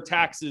getting their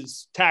tax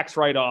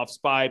write-offs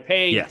by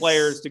paying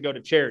players to go to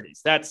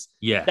charities. That's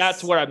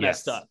where I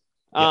messed up.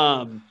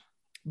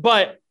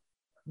 But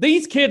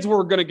these kids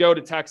were going to go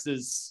to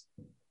Texas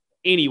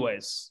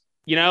anyways.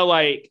 It's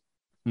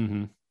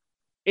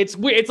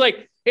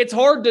like it's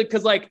hard to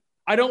because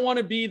I don't want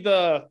to be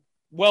the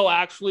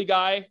actually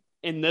guy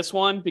in this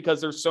one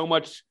because there's so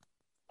much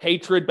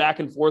hatred back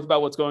and forth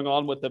about what's going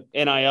on with the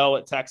NIL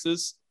at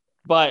Texas.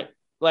 But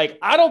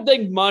I don't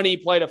think money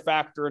played a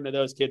factor into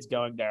those kids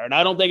going there. And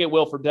I don't think it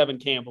will for Devin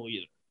Campbell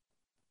either.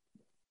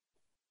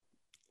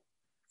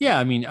 Yeah.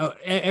 I mean,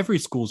 every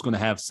school is going to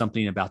have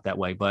something about that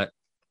way, but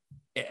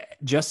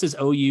just as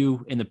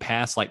OU in the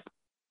past,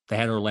 they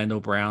had Orlando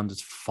Brown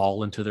just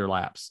fall into their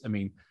laps. I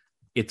mean,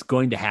 it's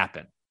going to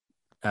happen.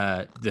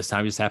 This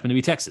time it just happened to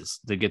be Texas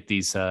to get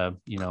these,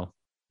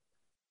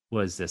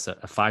 what is this, a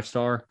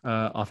 5-star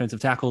offensive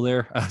tackle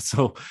there?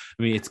 So,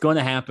 I mean, it's going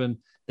to happen.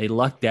 They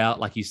lucked out,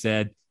 like you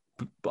said,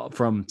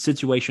 from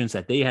situations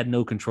that they had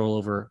no control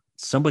over.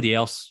 Something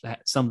else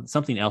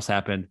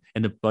happened,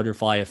 and the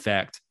butterfly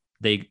effect,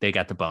 they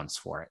got the bonus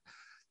for it.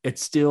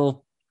 It's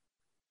still,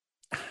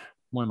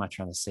 what am I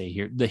trying to say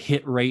here? The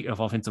hit rate of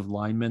offensive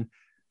linemen,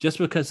 just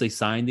because they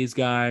signed these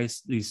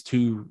guys, these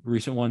 2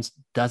 recent ones,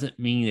 doesn't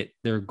mean that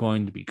they're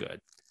going to be good.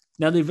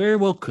 Now, they very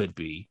well could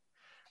be,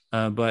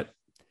 but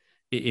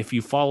if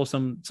you follow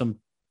some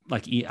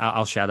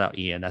I'll shout out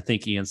Ian. I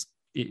think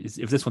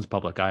if this one's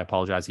public, I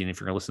apologize, Ian, if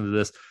you're going to listen to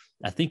this.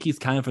 I think he's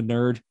kind of a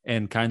nerd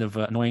and kind of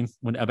annoying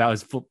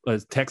about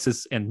his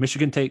Texas and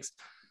Michigan takes,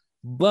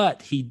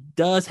 but he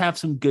does have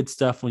some good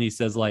stuff when he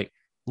says,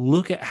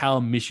 look at how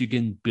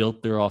Michigan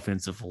built their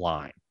offensive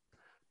line.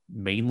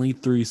 Mainly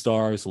 3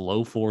 stars,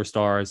 low 4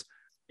 stars,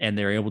 and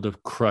they're able to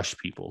crush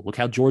people. Look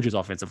how Georgia's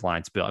offensive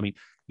line's built. I mean,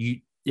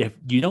 if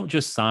you don't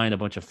just sign a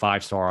bunch of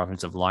 5-star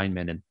offensive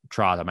linemen and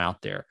trot them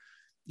out there.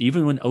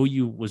 Even when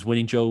OU was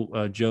winning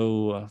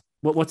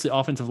what's the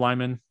offensive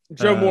lineman?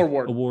 Joe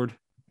Moore Award.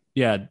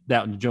 Yeah,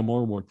 that one, Joe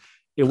Moore Award.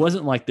 It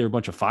wasn't like they're a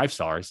bunch of 5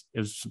 stars. It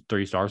was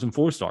 3 stars and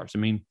 4 stars. I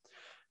mean,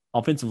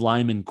 offensive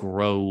linemen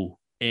grow,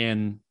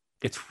 and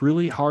it's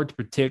really hard to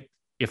predict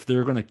if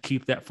they're going to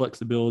keep that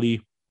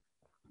flexibility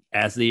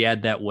as they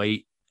add that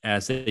weight,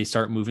 as they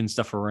start moving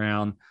stuff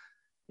around.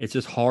 It's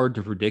just hard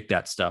to predict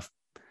that stuff.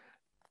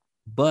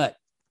 But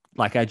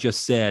like I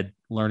just said,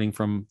 learning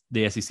from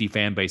the SEC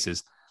fan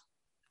bases,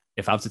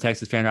 if I was a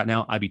Texas fan right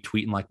now, I'd be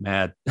tweeting like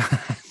mad.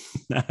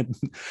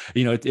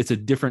 It's a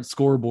different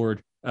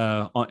scoreboard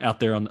out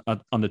there on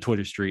the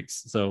Twitter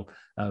streets. So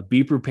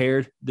be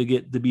prepared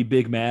to be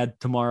big mad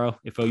tomorrow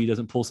if OU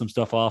doesn't pull some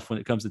stuff off when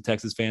it comes to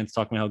Texas fans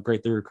talking about how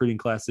great their recruiting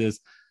class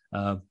is.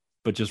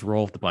 But just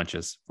roll with the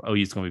punches.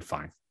 OU's going to be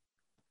fine.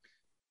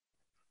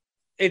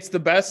 It's the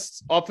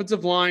best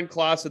offensive line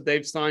class that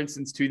they've signed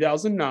since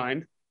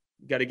 2009.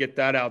 Got to get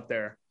that out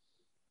there.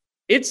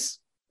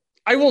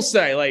 I will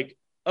say,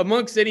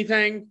 amongst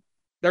anything,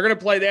 they have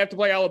to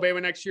play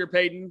Alabama next year,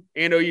 Peyton,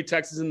 and OU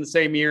Texas in the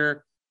same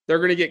year. They're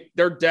going to get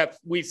their depth.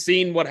 We've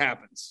seen what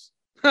happens.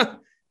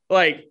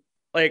 I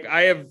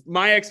have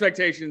my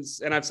expectations,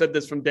 and I've said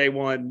this from day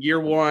one. Year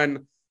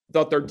one,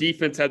 thought their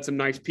defense had some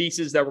nice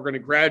pieces that were going to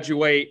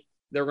graduate.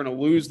 They're going to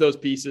lose those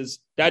pieces.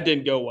 That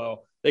didn't go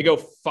well. They go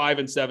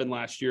 5-7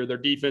 last year. Their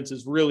defense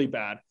is really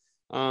bad.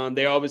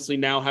 They obviously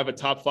now have a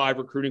top 5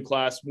 recruiting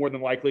class, more than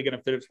likely going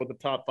to finish with a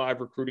top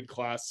 5 recruiting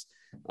class.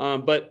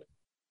 But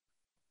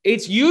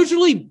it's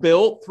usually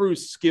built through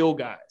skill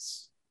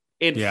guys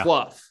and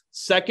fluff,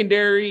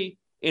 secondary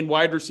and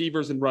wide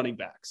receivers and running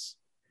backs.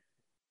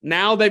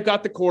 Now they've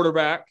got the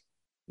quarterback.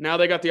 Now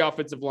they got the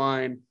offensive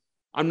line.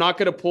 I'm not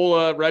going to pull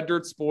a Red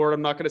Dirt Sport.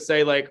 I'm not going to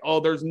say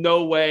there's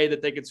no way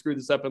that they could screw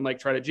this up and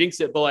try to jinx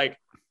it. But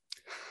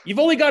you've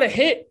only got a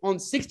hit on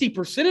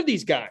 60% of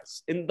these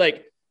guys. And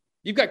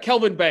you've got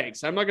Kelvin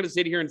Banks. I'm not going to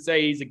sit here and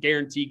say he's a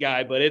guarantee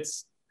guy, but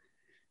it's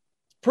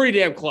pretty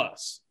damn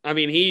close. I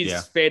mean, he's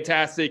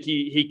fantastic.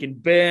 He can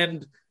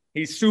bend.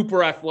 He's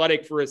super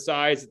athletic for his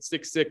size at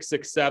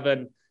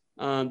 6'6",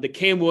 6'7". The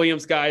Cam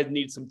Williams guy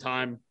needs some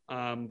time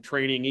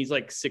training. He's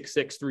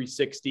 6'6",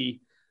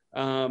 360.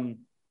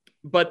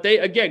 But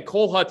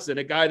Cole Hudson,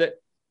 a guy that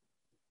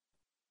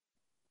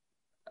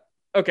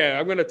Okay,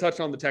 I'm going to touch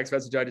on the text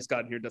message I just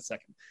got in here in a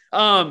second.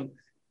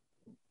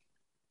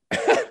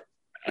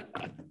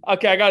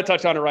 Okay, I got to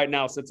touch on it right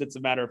now since it's a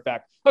matter of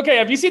fact. Okay,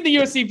 have you seen the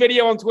USC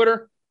video on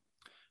Twitter?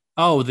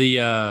 Oh,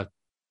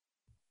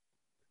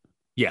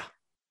 yeah.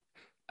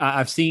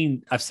 I've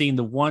seen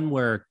the one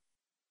where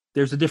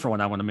there's a different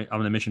one I want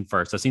to mention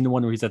first. I've seen the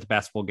one where he's at the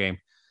basketball game,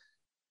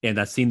 and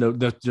I've seen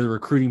the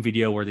recruiting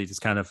video where they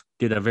just kind of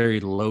did a very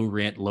low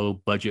rent, low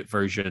budget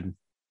version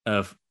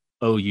of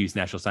OU's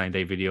National Signing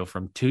Day video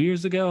from 2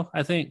 years ago,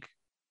 I think.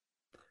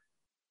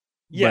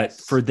 Yes.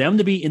 But for them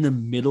to be in the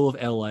middle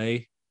of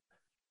LA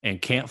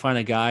and can't find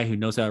a guy who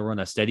knows how to run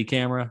a steady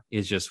camera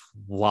is just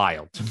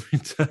wild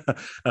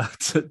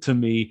to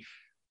me.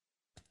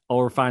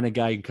 Or find a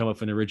guy who can come up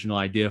with an original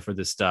idea for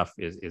this stuff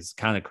is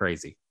kind of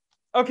crazy.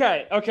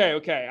 Okay.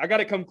 I got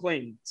to come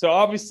clean. So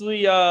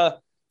obviously,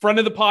 friend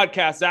of the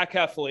podcast, Zach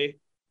Heffley,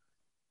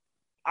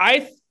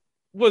 I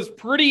was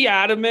pretty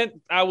adamant.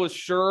 I was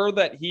sure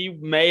that he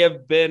may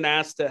have been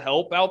asked to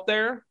help out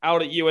at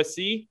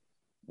USC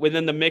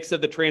within the mix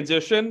of the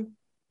transition.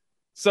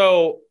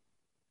 So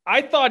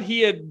I thought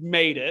he had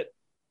made it,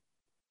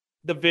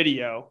 the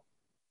video.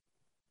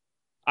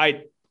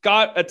 I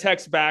got a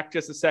text back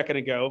just a second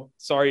ago.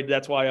 Sorry,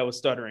 that's why I was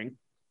stuttering.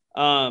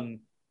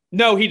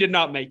 No, he did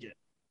not make it.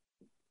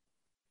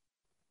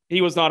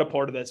 He was not a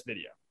part of this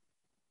video.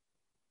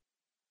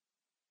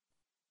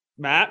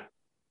 Matt,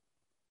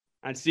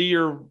 I see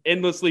you're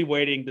endlessly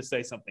waiting to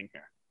say something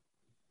here.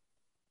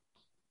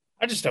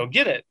 I just don't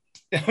get it.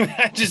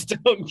 I just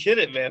don't get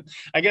it, man.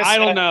 I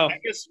don't know. I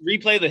guess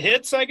replay the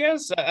hits, I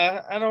guess.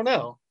 I don't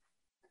know.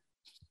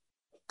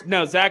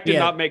 No, Zach did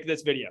not make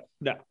this video.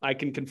 No, I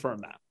can confirm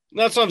that.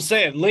 That's what I'm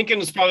saying. Lincoln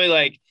was probably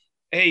like,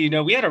 hey,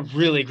 we had a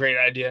really great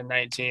idea in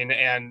 19,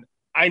 and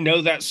I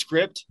know that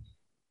script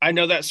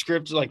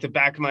like the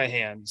back of my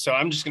hand. So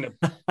I'm just going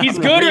to. He's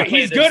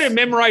good at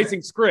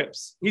memorizing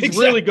scripts. He's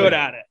really good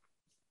at it.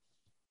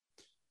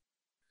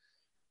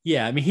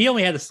 Yeah, I mean, he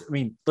only had to. I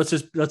mean, let's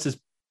just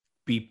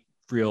be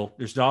real.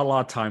 There's not a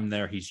lot of time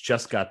there. He's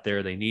just got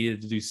there. They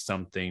needed to do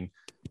something.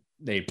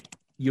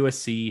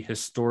 USC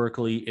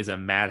historically is a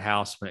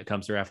madhouse when it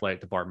comes to their athletic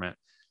department.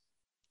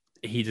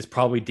 He just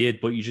probably did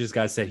what you just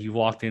guys said. He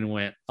walked in and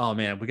went, "Oh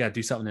man, we got to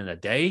do something in a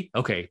day.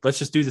 Okay, let's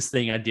just do this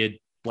thing I did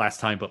last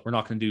time, but we're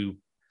not going to do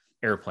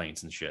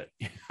airplanes and shit.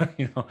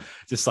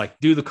 Just like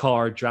do the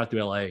car, drive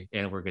to LA,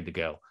 and we're good to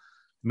go."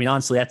 I mean,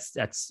 honestly,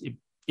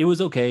 it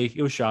was okay.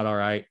 It was shot all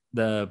right.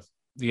 You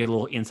get a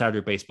little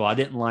insider baseball. I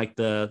didn't like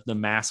the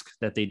mask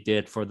that they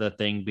did for the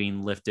thing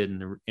being lifted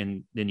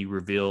and then you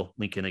reveal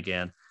Lincoln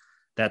again.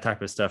 That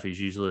type of stuff is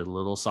usually a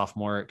little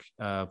sophomoric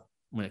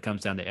when it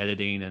comes down to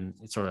editing and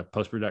sort of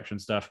post-production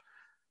stuff.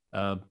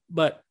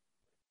 But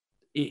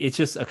it's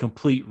just a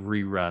complete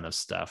rerun of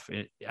stuff.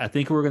 I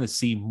think we're going to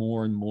see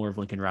more and more of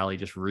Lincoln Riley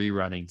just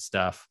rerunning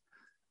stuff.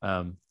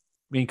 I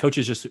mean,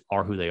 coaches just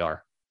are who they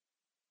are.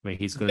 I mean,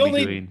 he's going to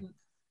be doing.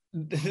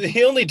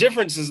 The only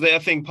difference is the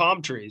effing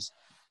palm trees.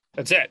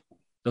 That's it.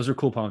 Those are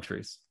cool palm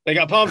trees. They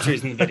got palm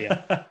trees in the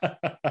video.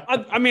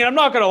 I mean, I'm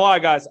not going to lie,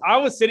 guys. I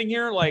was sitting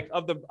here like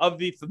of the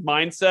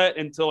mindset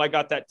until I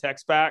got that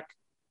text back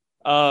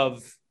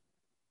of,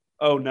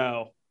 oh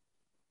no,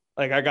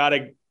 like I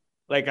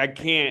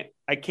can't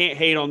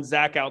hate on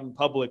Zach out in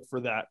public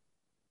for that.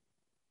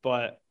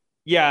 But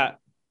yeah,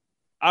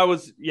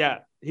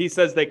 he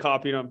says they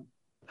copied him.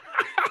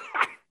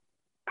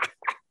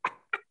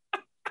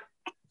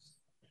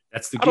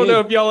 That's the gig. I don't know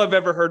if y'all have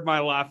ever heard my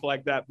laugh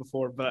like that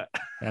before, but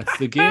that's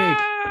the gig.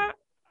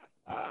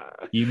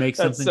 You make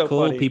something so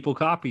cool, funny. People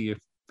copy you.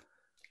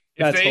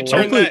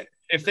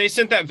 If they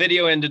sent that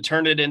video in to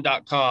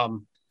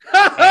turnitin.com,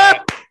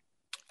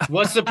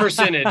 what's the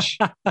percentage?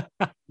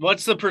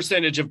 What's the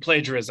percentage of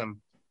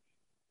plagiarism?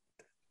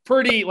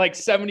 Pretty like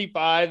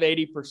 75,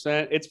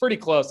 80%. It's pretty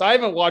close. I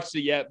haven't watched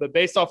it yet, but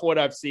based off what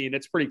I've seen,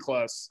 it's pretty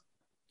close.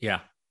 Yeah.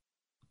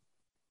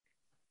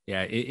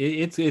 Yeah,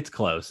 it's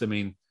close. I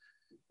mean,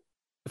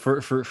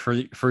 for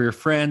your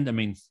friend, I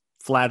mean,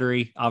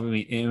 flattery,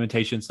 obviously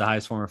imitation's the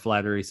highest form of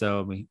flattery. So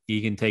I mean,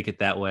 you can take it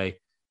that way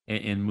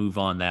and move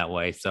on that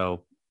way.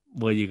 So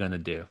what are you going to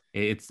do?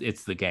 It's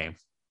the game.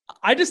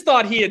 I just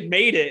thought he had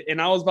made it,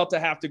 and I was about to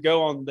have to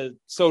go on the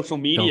social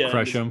media Don't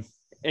crush him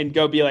and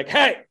go be like,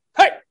 hey.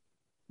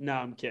 No,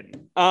 I'm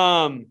kidding.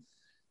 That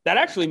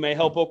actually may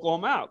help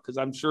Oklahoma out because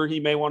I'm sure he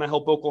may want to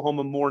help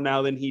Oklahoma more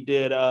now than he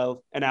did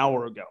an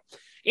hour ago.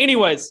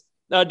 Anyways,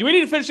 do we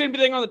need to finish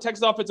anything on the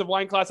Texas offensive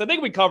line class? I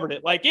think we covered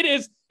it. Like it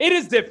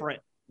is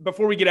different.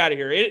 Before we get out of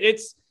here,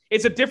 it's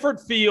a different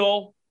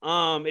feel.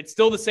 It's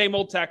still the same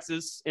old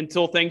Texas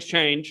until things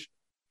change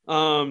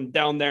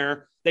down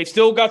there. They've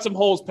still got some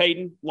holes,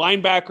 Peyton.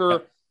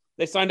 Linebacker,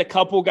 they signed a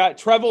couple guys.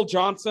 Trevel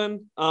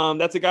Johnson,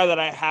 that's a guy that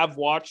I have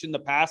watched in the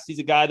past. He's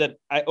a guy that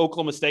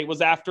Oklahoma State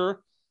was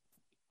after.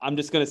 I'm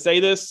just going to say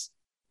this.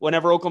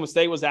 Whenever Oklahoma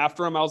State was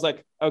after him, I was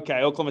like,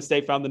 okay, Oklahoma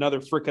State found another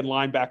freaking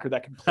linebacker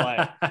that can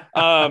play.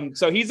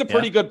 So he's a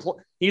pretty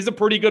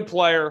good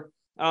player.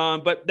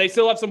 But they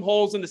still have some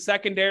holes in the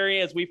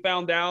secondary, as we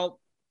found out,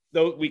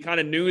 though we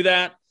kind of knew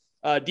that.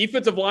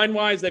 Defensive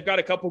line-wise, they've got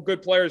a couple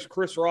good players.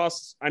 Chris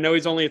Ross, I know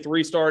he's only a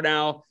 3-star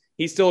now.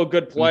 He's still a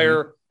good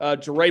player.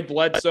 Jeray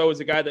Bledsoe is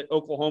a guy that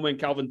Oklahoma and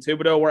Calvin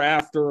Thibodeau were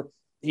after.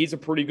 He's a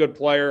pretty good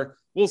player.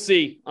 We'll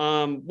see.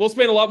 We'll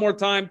spend a lot more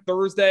time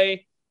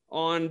Thursday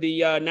on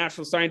the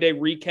National Signing Day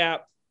recap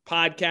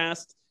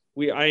podcast.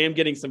 I am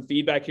getting some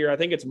feedback here. I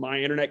think it's my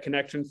internet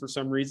connection for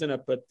some reason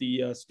up at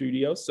the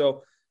studio.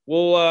 So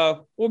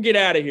we'll get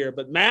out of here.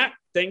 But Matt,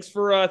 thanks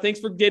for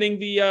getting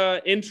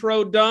the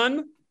intro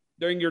done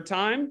during your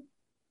time.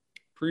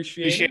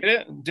 Appreciate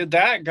it. Did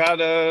that. Got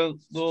a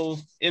little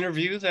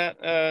interview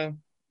that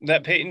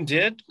Peyton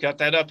did. Got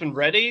that up and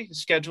ready,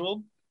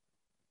 scheduled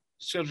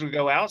to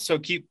go out. So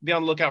be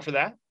on the lookout for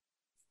that.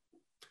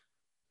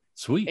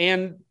 Sweet.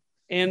 And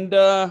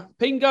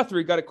Peyton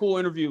Guthrie got a cool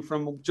interview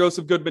from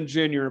Joseph Goodman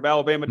Jr. of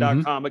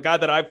Alabama.com, a guy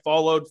that I've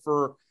followed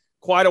for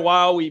quite a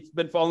while. We've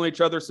been following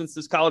each other since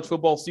this college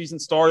football season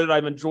started.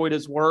 I've enjoyed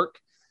his work.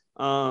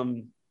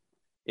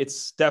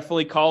 It's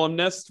definitely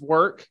columnist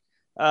work.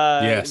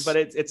 Yes. But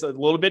it's a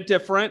little bit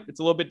different. It's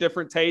a little bit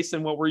different taste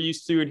than what we're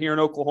used to here in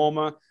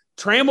Oklahoma.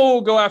 Trammell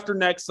will go after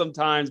next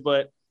sometimes,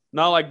 but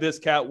not like this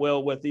cat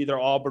will with either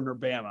Auburn or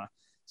Bama.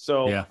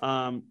 So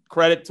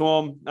credit to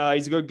him.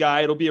 He's a good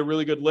guy. It'll be a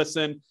really good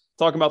listen.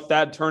 Talking about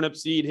Thad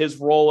Turnipseed, his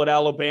role at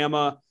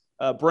Alabama,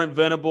 Brent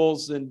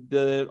Venables, and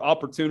the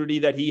opportunity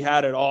that he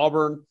had at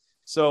Auburn.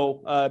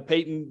 So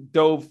Peyton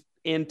dove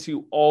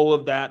into all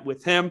of that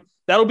with him.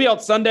 That'll be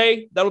out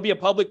Sunday. That'll be a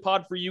public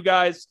pod for you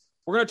guys.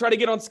 We're going to try to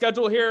get on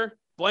schedule here.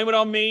 Blame it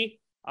on me.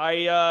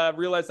 I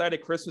realized I had a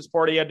Christmas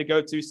party I had to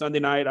go to Sunday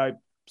night.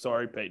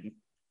 Sorry, Peyton.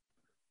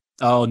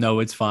 Oh, no,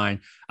 it's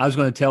fine. I was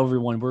going to tell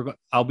everyone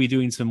I'll be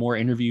doing some more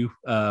interview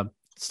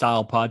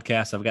style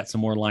podcasts. I've got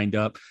some more lined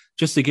up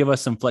just to give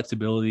us some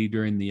flexibility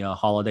during the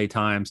holiday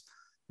times.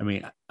 I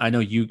mean, I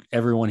know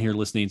everyone here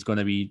listening is going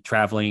to be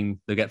traveling.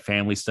 They got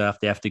family stuff.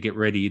 They have to get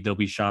ready. They'll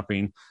be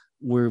shopping.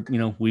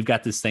 We've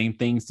got the same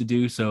things to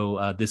do.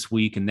 So this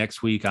week and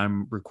next week,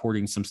 I'm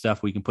recording some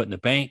stuff we can put in the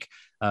bank.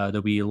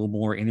 There'll be a little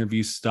more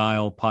interview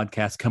style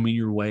podcast coming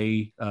your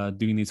way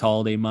during these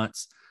holiday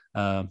month,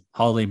 so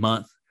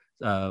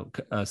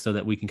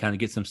that we can kind of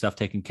get some stuff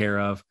taken care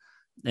of.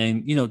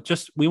 And,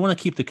 we want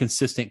to keep the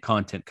consistent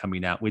content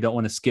coming out. We don't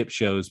want to skip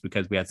shows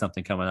because we had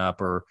something coming up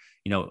or,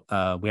 we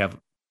have,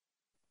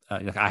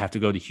 I have to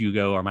go to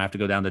Hugo or I might have to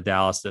go down to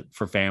Dallas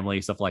for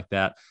family, stuff like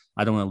that.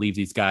 I don't want to leave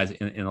these guys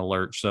in a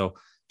lurch. So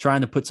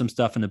trying to put some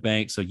stuff in the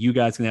bank so you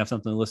guys can have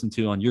something to listen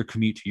to on your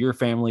commute to your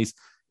families.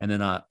 And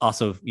then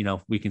also,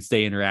 we can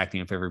stay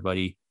interacting with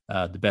everybody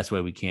the best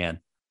way we can.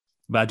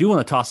 But I do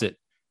want to toss it.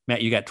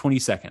 Matt, you got 20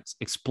 seconds.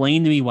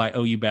 Explain to me why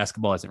OU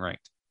basketball isn't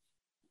ranked.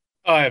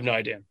 Oh, I have no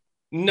idea.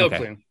 No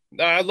clue.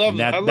 I love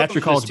that's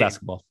your college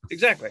basketball.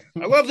 Exactly.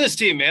 I love this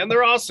team, man.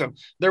 They're awesome.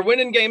 They're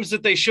winning games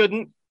that they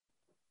shouldn't.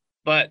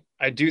 But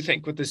I do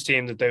think with this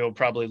team that they will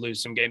probably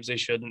lose some games they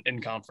shouldn't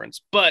in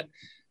conference. But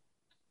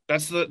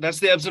that's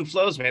the ebbs and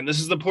flows, man. This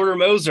is the Porter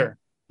Moser.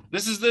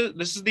 This is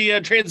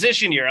the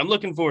transition year. I'm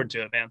looking forward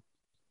to it, man.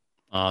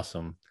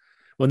 Awesome.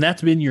 Well, and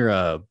that's been your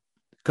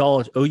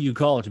OU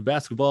college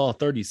basketball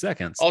 30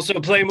 seconds.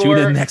 Also, play more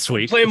Tune in next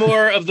week. Play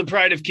more of the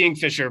Pride of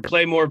Kingfisher.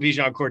 Play more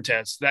Bijan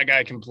Cortez. That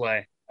guy can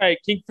play. Hey,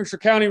 Kingfisher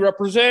County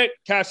represent.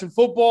 Cash and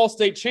football,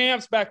 state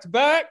champs, back to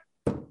back.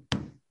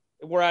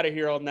 We're out of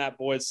here on that,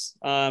 boys.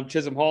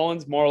 Chisholm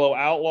Hollins, Marlowe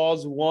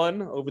Outlaws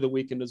won over the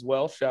weekend as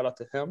well. Shout out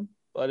to him.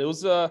 But it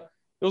was a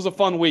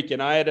fun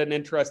weekend. I had an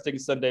interesting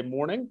Sunday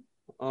morning.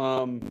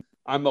 I'm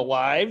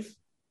alive.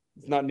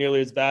 It's not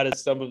nearly as bad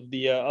as some of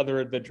the other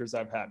adventures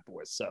I've had,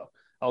 boys. So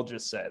I'll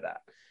just say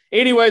that.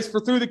 Anyways, for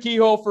Through the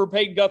Keyhole, for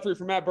Peyton Guthrie,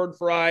 for Matt Bird,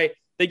 for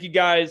thank you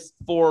guys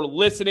for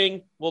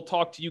listening. We'll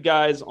talk to you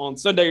guys on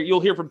Sunday. You'll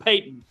hear from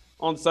Peyton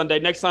on Sunday.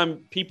 Next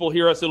time people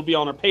hear us, it'll be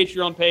on our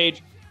Patreon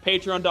page.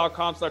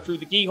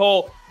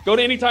 Patreon.com/TrueTheKeyhole. Go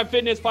to Anytime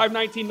Fitness,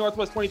 519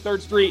 Northwest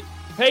 23rd Street.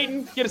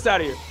 Peyton, get us out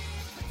of here.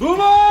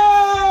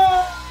 Boomer!